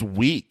last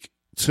week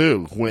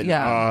too, when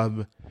Yeah.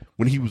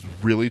 when he was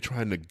really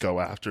trying to go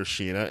after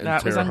Sheena and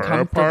That was tear her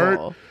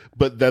uncomfortable. apart,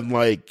 but then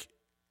like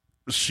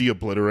she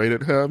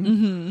obliterated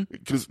him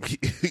because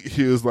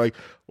he was like,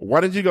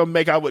 "Why didn't you go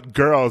make out with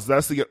girls?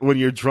 That's when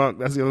you're drunk.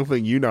 That's the only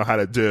thing you know how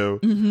to do."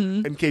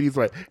 And Katie's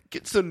like,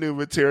 "Get some new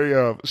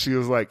material." She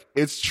was like,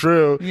 "It's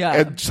true." Yeah.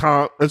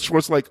 And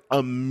Schwartz like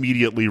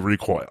immediately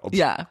recoiled.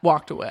 Yeah,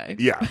 walked away.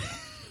 Yeah.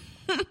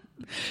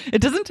 It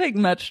doesn't take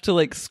much to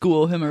like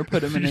school him or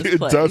put him in his It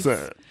place.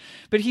 doesn't.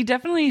 But he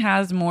definitely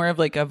has more of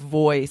like a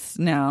voice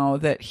now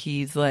that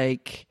he's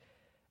like,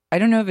 I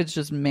don't know if it's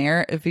just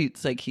if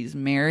it's like he's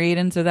married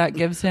and so that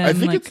gives him I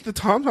think like, it's the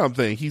Tom Tom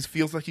thing. He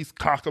feels like he's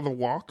cock of the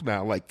walk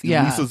now. Like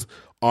Yeah. Lisa's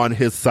on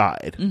his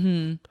side.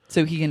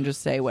 so he can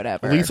just say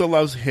whatever. Lisa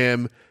loves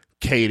him,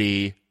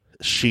 Katie,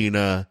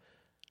 Sheena,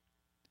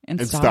 and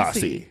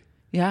Stassi.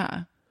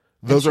 Yeah.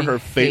 Those are she her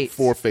hates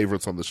 4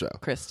 favorites on the show.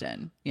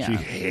 Kristen. Yeah. She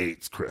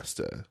hates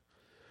Krista.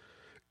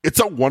 It's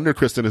a wonder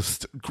Kristen is.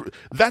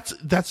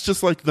 That's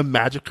just like the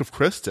magic of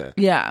Kristen.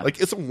 Yeah.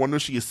 Like it's a wonder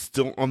she is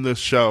still on this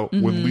show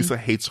when Lisa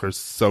hates her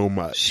so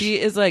much. She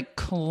is like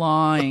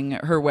clawing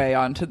her way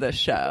onto the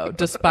show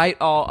despite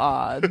all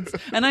odds.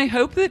 And I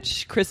hope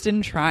that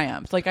Kristen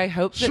triumphs. Like I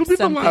hope that She'll be the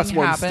something last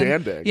one happened.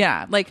 standing.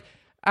 Yeah. Like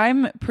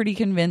I'm pretty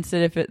convinced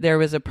that if there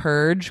was a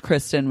purge,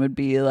 Kristen would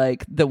be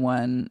like the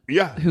one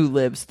who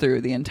lives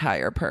through the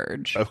entire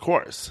purge. Of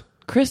course.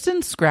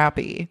 Kristen's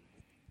scrappy.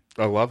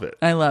 I love it.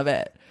 I love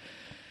it.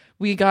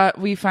 We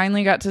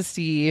finally got to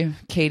see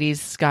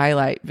Katie's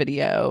skylight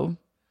video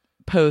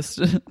post.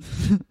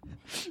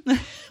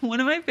 One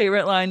of my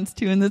favorite lines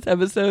too in this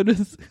episode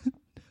is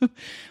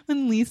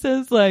when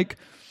Lisa's like,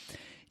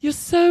 "You're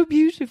so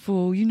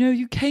beautiful. You know,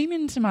 you came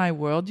into my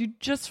world.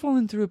 You'd just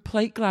fallen through a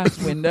plate glass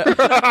window."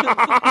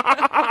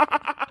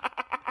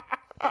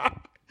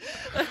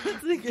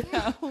 Like,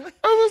 I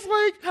was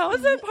like, how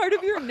is that part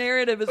of your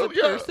narrative as a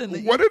person?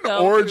 That what you an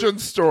fell origin through?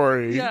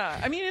 story. Yeah,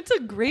 I mean, it's a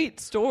great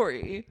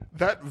story.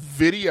 That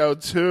video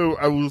too,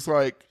 I was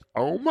like,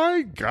 oh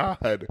my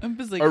God. I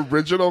was like,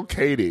 original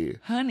Katie.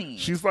 honey.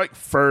 She's like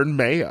Fern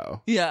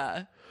Mayo.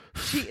 Yeah,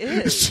 she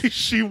is.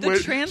 she the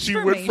went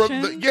transformation,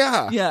 from the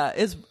yeah,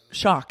 is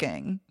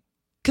shocking.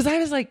 Because I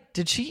was like,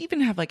 did she even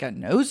have like a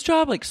nose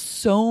job? Like,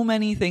 so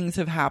many things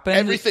have happened.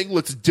 Everything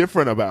looks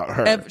different about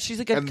her. She's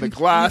like a and the completely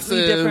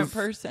glasses. different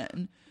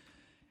person.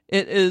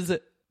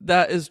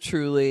 That is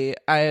truly,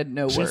 I had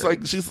no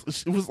words. She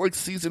was like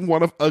season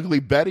 1 of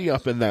Ugly Betty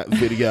up in that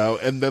video,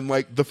 and then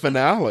like the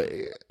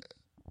finale.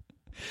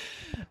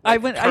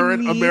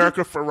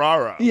 America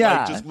Ferrara. Yeah.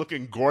 Like, just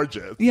looking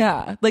gorgeous.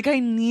 Yeah. Like, I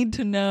need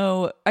to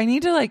know, I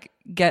need to like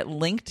get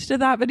linked to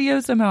that video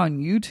somehow on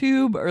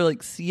YouTube or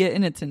like see it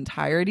in its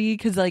entirety.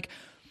 Cause like,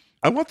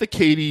 I want a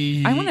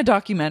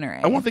documentary.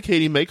 I want the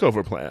Katie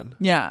makeover plan.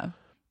 Yeah.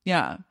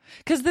 Yeah.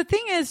 Cause the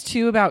thing is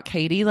too about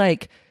Katie,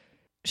 like,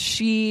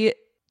 she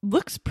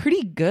looks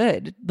pretty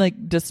good,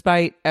 like,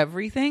 despite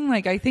everything.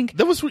 Like, I think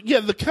that was,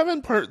 the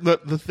Kevin part, the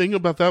thing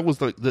about that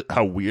was like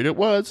how weird it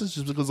was. It's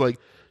just because like,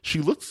 she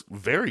looks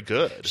very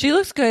good. She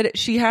looks good.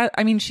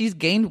 She's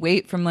gained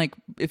weight from like,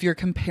 if you're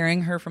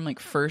comparing her from like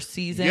first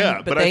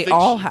season, but they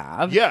all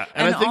have. Yeah.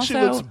 And I think also,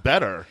 she looks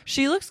better.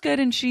 She looks good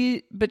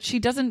but she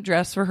doesn't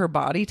dress for her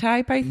body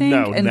type, I think.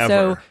 No, and never.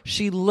 so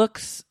she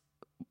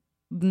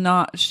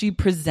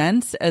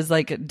presents as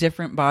like a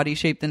different body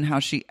shape than how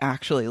she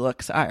actually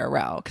looks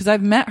IRL. Cause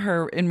I've met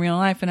her in real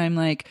life and I'm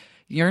like,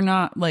 you're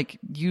not like,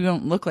 you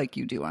don't look like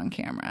you do on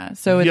camera.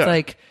 So it's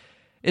like,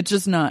 it's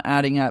just not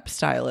adding up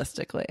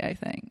stylistically, I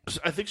think.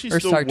 I think she's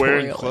still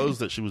wearing clothes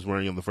that she was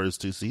wearing in the first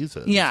 2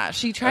 seasons. Yeah,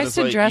 she tries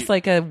to dress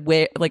like a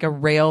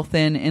rail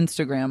thin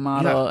Instagram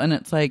model, and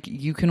it's like,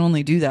 you can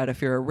only do that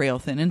if you're a rail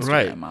thin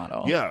Instagram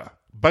model. Yeah.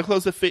 Buy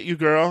clothes that fit you,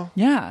 girl.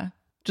 Yeah.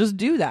 Just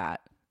do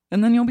that,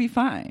 and then you'll be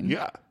fine.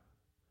 Yeah.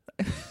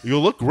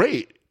 You'll look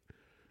great.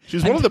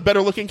 She's one of the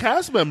better looking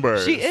cast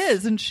members. She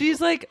is, and she's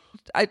like,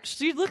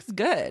 she looks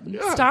good.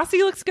 Yeah. Stassi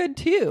looks good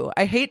too.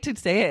 I hate to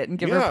say it and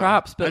give her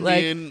props, but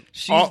didn't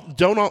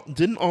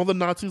all the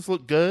Nazis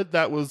look good?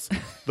 That was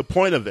the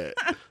point of it.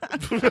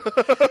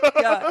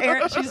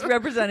 Yeah, she's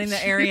representing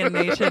the Aryan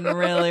nation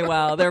really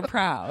well. They're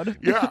proud.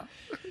 Yeah.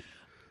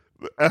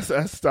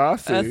 SS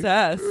Stassi.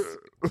 SS.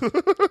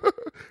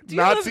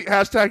 Nazi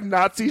hashtag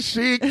Nazi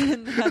chic.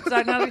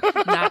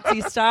 Hashtag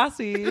Nazi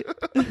Stassi.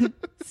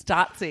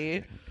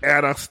 Stasi.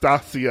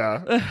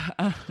 Anastasia.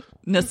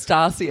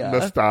 Nastasia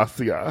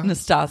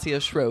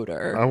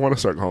Schroeder. I want to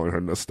start calling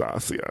her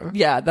Nastasia.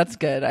 Yeah, that's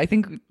good. I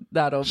think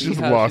that'll be she's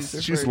how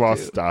lost. She's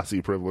lost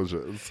Stasi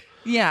privileges.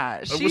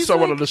 Yeah, I wish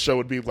someone on the show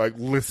would be like,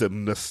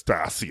 "Listen,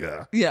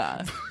 Nastasia."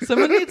 Yeah,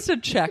 someone needs to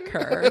check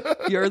her.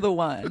 You're the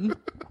one.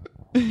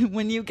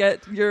 When you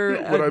get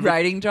your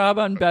writing job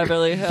on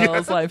Beverly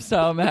Hills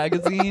Lifestyle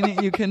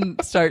Magazine, you can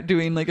start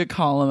doing like a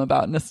column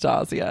about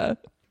Nastasia.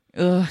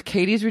 Ugh,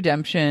 Katie's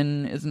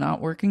redemption is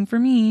not working for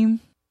me.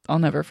 I'll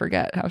never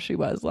forget how she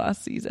was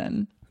last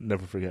season.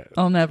 Never forget.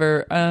 I'll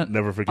never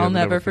forget. I'll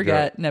never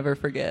forget. Never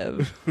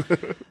forgive.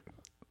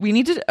 We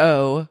need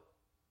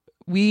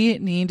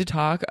to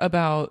talk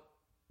about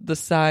the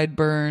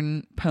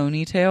sideburn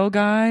ponytail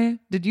guy.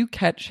 Did you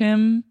catch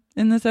him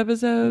in this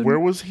episode? Where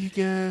was he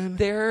again?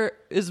 There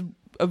is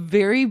a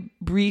very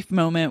brief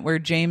moment where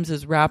James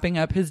is wrapping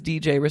up his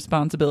DJ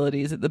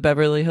responsibilities at the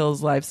Beverly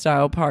Hills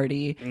Lifestyle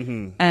party,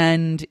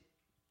 and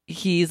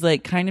he's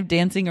like kind of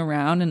dancing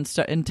around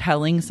and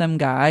telling some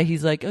guy,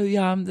 he's like, "Oh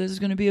yeah, this is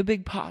going to be a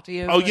big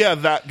party." Oh yeah,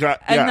 that guy.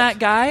 And that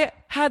guy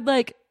had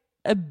like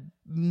a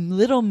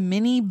little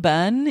mini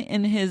bun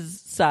in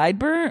his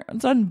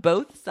sideburns on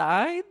both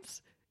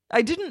sides.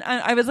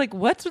 I was like,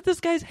 what's with this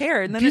guy's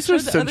hair? And then these are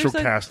the central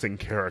casting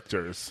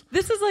characters.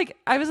 This is like,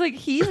 I was like,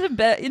 he's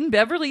in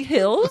Beverly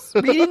Hills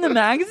reading the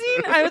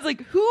magazine. I was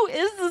like, who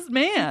is this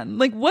man?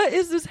 Like, what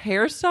is this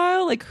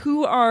hairstyle? Like,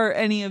 who are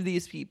any of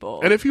these people?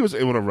 And if he was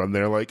able to run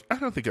there, like, I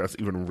don't think that's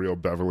even real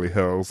Beverly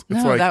Hills.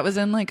 It's no, that was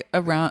in like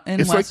around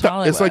in West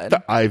Hollywood. It's like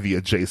the Ivy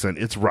adjacent.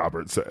 It's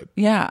Robertson.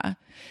 Yeah,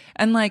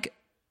 and like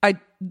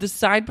the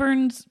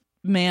sideburns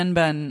man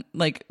bun,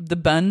 like the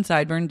bun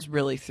sideburns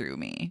really threw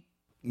me.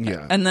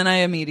 Yeah. And then I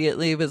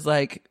immediately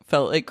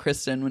felt like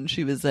Kristen when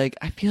she was like,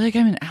 I feel like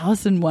I'm in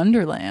Alice in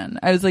Wonderland.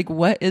 I was like,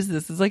 what is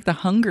this? It's like the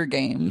Hunger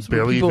Games.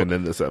 Barely even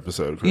in this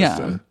episode,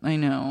 Kristen. Yeah, I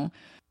know.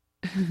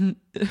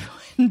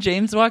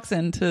 James walks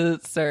into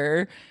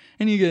Sir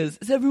and he goes,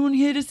 "Is everyone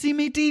here to see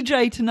me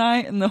DJ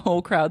tonight?" And the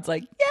whole crowd's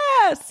like,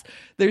 yes.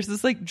 There's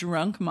this like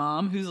drunk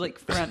mom who's like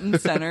front and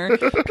center,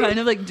 kind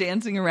of like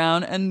dancing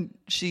around, and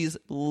she's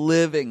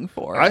living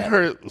for it. I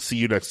heard See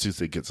You Next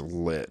Tuesday gets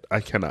lit.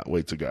 I cannot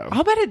wait to go.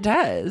 I'll bet it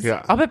does.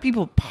 Yeah. I'll bet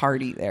people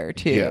party there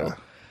too. Yeah.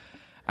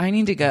 I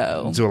need to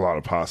go. Do a lot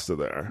of pasta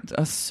there.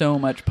 So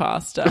much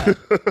pasta.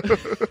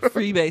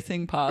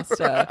 Freebasing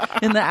pasta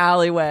in the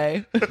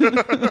alleyway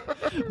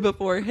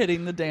before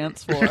hitting the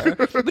dance floor.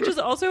 Which is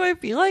also, I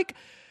feel like,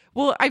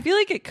 Well, I feel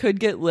like it could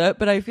get lit,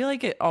 but I feel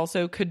like it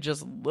also could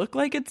just look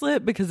like it's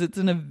lit because it's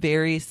in a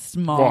very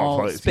small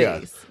place,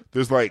 space. yeah.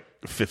 There's like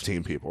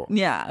 15 people.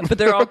 Yeah, but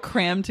they're all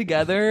crammed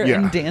together Yeah.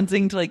 and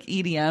dancing to like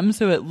EDM,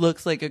 so it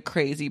looks like a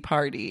crazy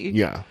party.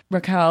 Yeah.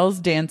 Raquel's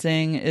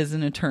dancing is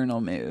an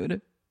eternal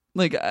mood.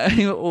 Like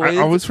I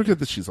always forget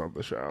that she's on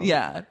the show.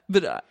 yeah,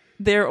 but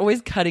they're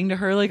always cutting to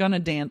her like on a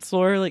dance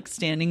floor, like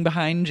standing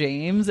behind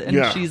James, and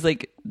Yeah. she's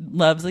like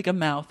loves like a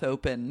mouth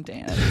open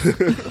dance.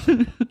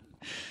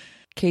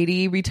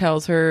 Katie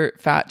retells her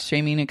fat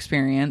shaming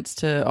experience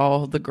to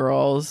all the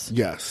girls,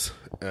 Yes.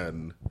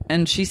 and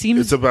she seems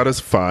It's about as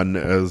fun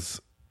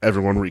as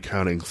everyone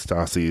recounting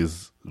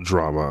Stassi's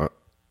drama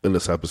in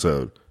this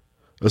episode.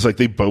 It's like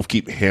they both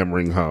keep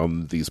hammering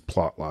home these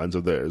plot lines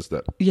of theirs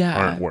that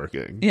aren't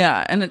working.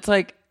 Yeah, and it's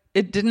like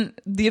it didn't.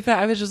 The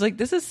effect I was just like,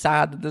 this is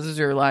sad that this is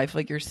your life.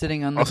 Like you're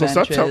sitting on the Also,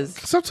 benches.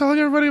 stop telling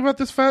everybody about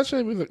this fat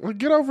shaming. Like,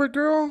 get over it,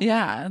 girl.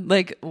 Yeah,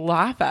 like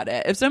laugh at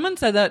it. If someone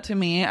said that to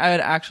me, I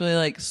would actually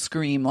like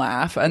scream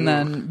laugh and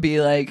then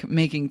be like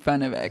making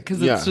fun of it because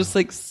Yeah. it's just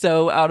like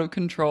so out of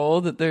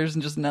control that there's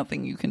just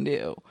nothing you can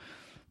do.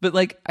 But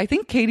like I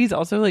think Katie's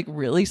also like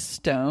really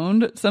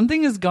stoned.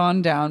 Something has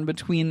gone down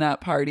between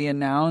that party and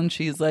now, and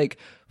she's like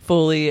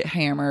fully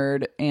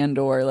hammered and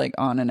or like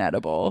on an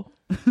edible.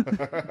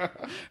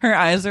 Her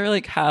eyes are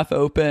like half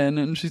open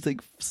and she's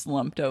like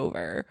slumped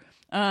over.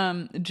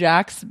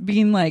 Jax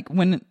being like,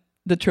 when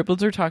the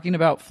triplets are talking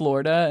about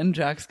Florida and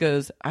Jax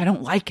goes, I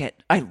don't like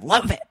it, I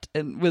love it,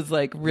 and was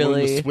like Wanted to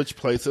really switch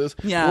places.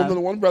 Yeah. Well, then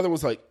the one brother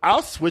was like,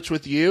 I'll switch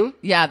with you.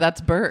 yeah, that's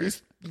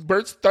Bert.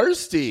 Bert's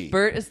thirsty.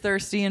 Bert is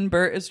thirsty and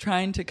Bert is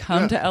trying to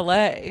come to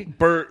LA.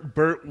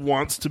 Bert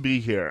wants to be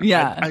here.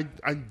 Yeah.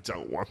 I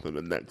don't want them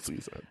in next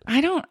season.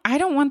 I don't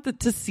want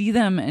to see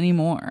them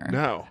anymore.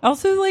 No.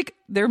 Also, like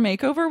their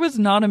makeover was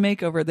not a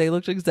makeover. They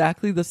looked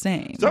exactly the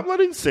same. Stop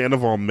letting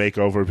Sandoval make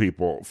over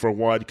people, for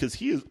one, because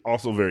he is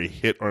also very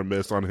hit or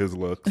miss on his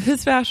looks.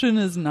 His fashion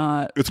is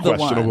not It's the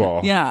questionable.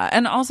 one. Yeah,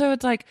 and also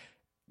it's like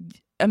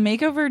a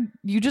makeover,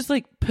 you just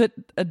like put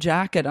a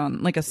jacket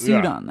on, like a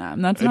suit Yeah. on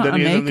them. That's And not then a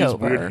he had these makeover.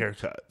 weird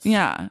haircuts.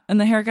 Yeah, and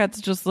the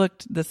haircuts just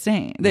looked the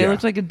same. They Yeah.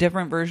 looked like a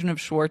different version of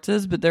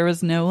Schwartz's, but there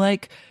was no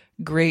like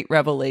great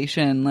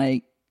revelation.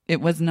 Like it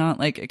was not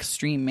like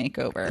extreme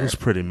makeover. It was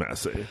pretty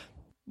messy.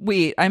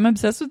 Wait, I'm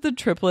obsessed with the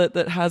triplet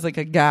that has like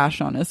a gash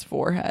on his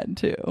forehead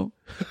too.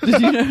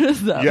 Did you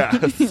notice that?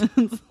 Yes.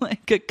 It's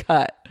like a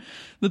cut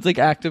that's like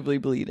actively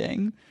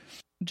bleeding.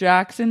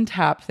 Jackson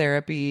tap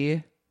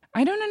therapy.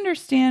 I don't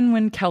understand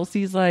when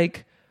Kelsey's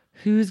like,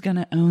 who's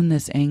gonna own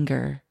this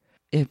anger?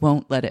 It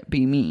won't let it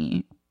be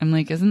me. I'm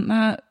like,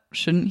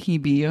 shouldn't he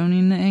be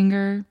owning the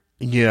anger?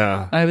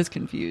 Yeah. I was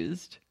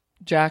confused.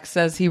 Jax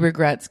says he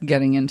regrets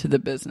getting into the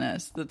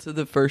business. That's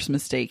the first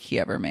mistake he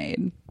ever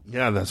made.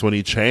 Yeah, that's when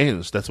he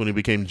changed. That's when he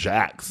became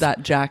Jax.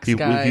 That Jax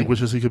guy. He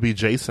wishes he could be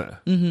Jason.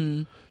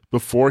 Mm-hmm.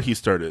 Before he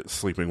started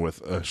sleeping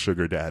with a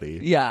sugar daddy.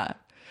 Yeah.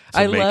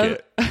 To make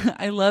it.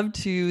 I love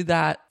too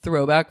that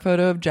throwback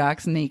photo of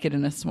Jax naked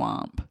in a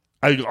swamp.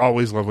 I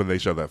always love when they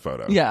show that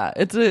photo. Yeah,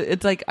 it's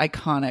like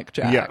iconic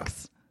Jax.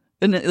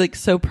 Yeah. And it like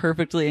so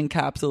perfectly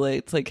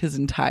encapsulates like his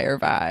entire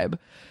vibe.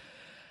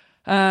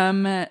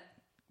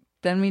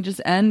 Then we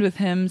just end with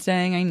him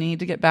saying, I need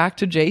to get back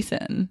to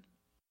Jason.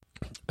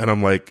 And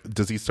I'm like,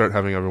 does he start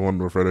having everyone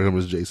refer to him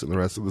as Jason the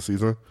rest of the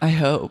season? I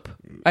hope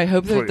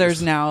that Please.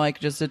 there's now like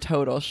just a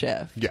total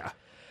shift. Yeah.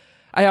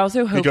 I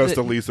also hope He goes that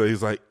to Lisa.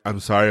 He's like, I'm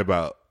sorry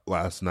about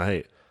last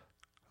night,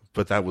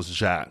 but that was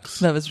Jax.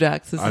 that was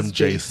Jax. This I'm is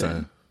Jason.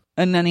 Jason.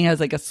 And then he has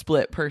like a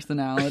split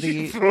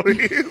personality.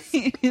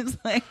 Please. He's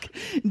like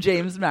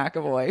James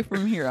McAvoy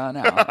from here on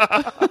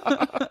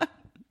out.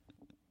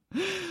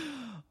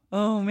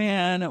 Oh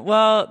man.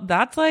 Well,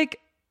 that's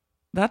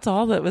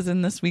all that was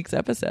in this week's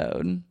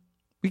episode.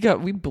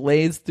 We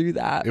blazed through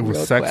that. It was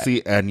real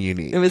sexy quick. and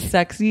unique. It was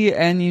sexy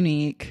and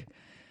unique.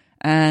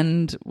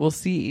 And we'll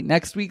see.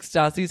 Next week,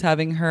 Stassi's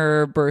having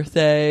her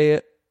birthday.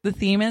 The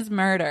theme is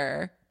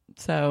murder.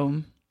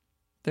 So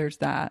there's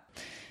that.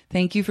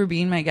 Thank you for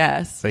being my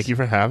guest. Thank you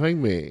for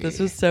having me. This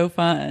was so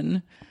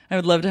fun. I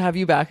would love to have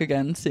you back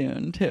again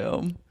soon,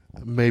 too.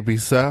 Maybe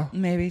so.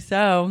 Maybe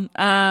so.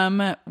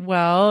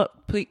 Well,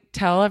 please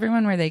tell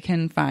everyone where they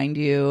can find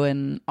you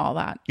and all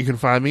that. You can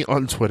find me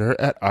on Twitter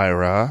at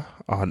Ira,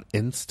 on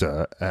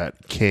Insta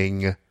at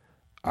King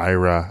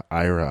Ira.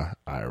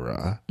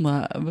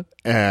 Love.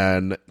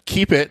 And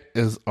Keep It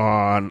is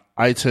on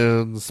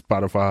iTunes,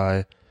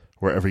 Spotify,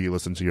 wherever you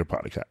listen to your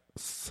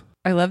podcasts.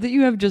 I love that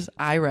you have just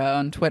Ira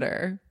on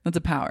Twitter. That's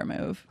a power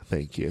move.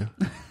 Thank you.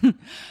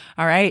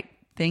 All right.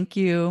 Thank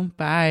you.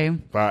 Bye.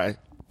 Bye.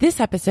 This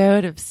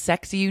episode of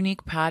Sexy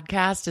Unique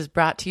Podcast is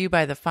brought to you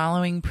by the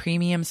following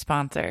premium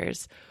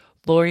sponsors: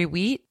 Lori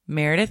Wheat,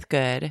 Meredith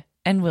Good,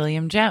 and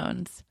William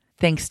Jones.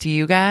 Thanks to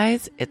you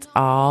guys, it's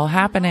all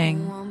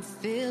happening. I'm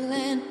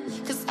feeling,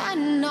 'cause I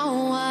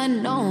know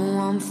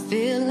I'm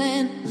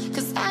feeling,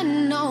 'cause I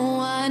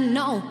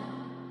know.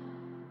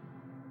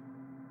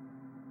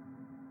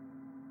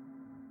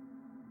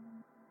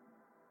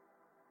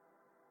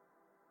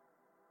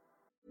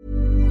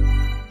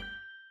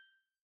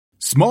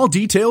 Small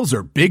details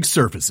or big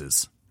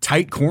surfaces,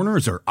 tight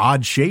corners or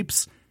odd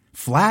shapes,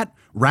 flat,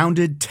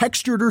 rounded,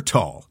 textured, or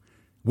tall.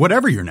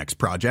 Whatever your next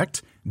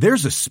project,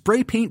 there's a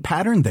spray paint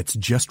pattern that's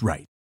just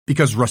right.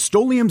 Because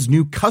Rust-Oleum's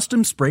new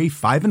Custom Spray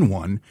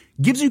 5-in-1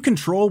 gives you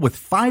control with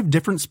 5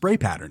 different spray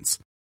patterns.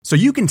 So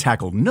you can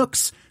tackle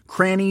nooks,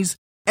 crannies,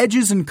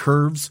 edges, and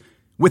curves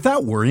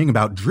without worrying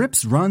about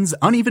drips, runs,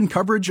 uneven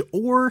coverage,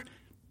 or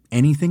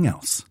anything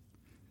else.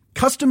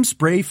 Custom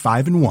Spray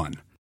 5-in-1.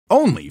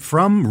 Only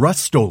from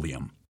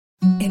Rust-Oleum.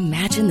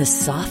 Imagine the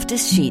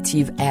softest sheets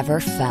you've ever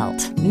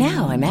felt.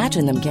 Now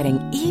imagine them getting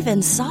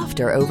even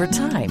softer over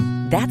time.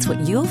 That's what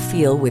you'll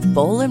feel with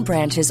Boll &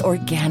 Branch's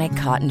organic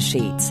cotton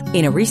sheets.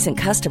 In a recent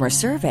customer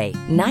survey,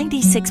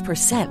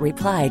 96%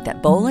 replied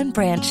that Boll &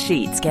 Branch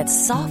sheets get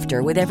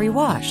softer with every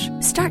wash.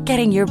 Start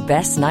getting your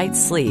best night's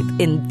sleep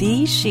in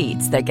these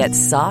sheets that get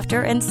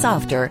softer and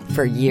softer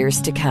for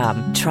years to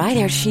come. Try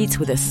their sheets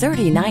with a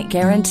 30-night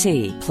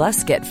guarantee.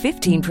 Plus, get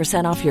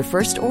 15% off your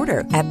first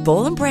order at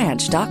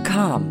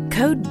bollandbranch.com.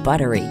 Code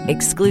BUTTERY.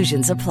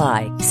 Exclusions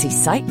apply. See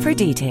site for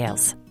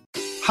details.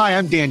 Hi,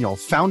 I'm Daniel,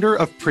 founder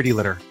of Pretty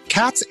Litter.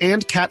 Cats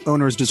and cat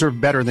owners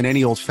deserve better than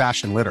any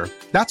old-fashioned litter.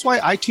 That's why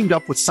I teamed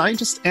up with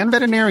scientists and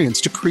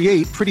veterinarians to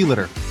create Pretty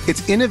Litter.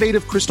 Its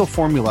innovative crystal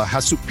formula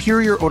has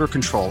superior odor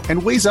control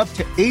and weighs up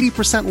to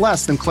 80%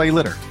 less than clay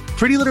litter.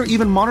 Pretty Litter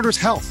even monitors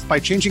health by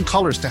changing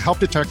colors to help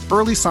detect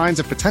early signs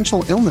of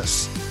potential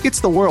illness.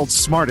 It's the world's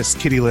smartest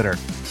kitty litter.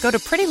 Go to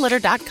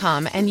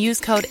prettylitter.com and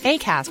use code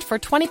ACAST for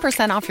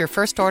 20% off your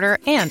first order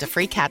and a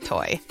free cat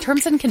toy.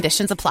 Terms and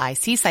conditions apply.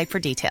 See site for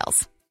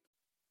details.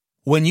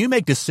 When you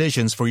make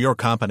decisions for your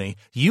company,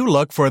 you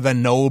look for the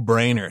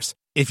no-brainers.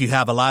 If you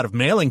have a lot of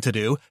mailing to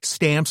do,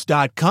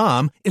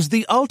 Stamps.com is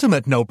the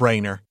ultimate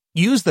no-brainer.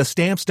 Use the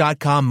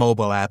Stamps.com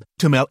mobile app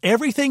to mail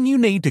everything you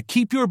need to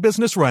keep your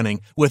business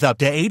running with up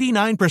to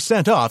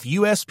 89% off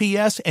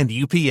USPS and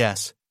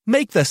UPS.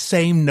 Make the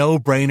same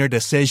no-brainer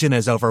decision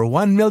as over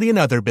 1 million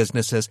other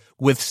businesses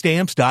with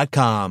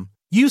Stamps.com.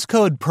 Use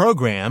code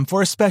PROGRAM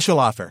for a special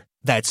offer.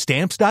 That's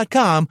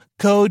Stamps.com,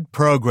 code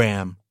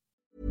PROGRAM.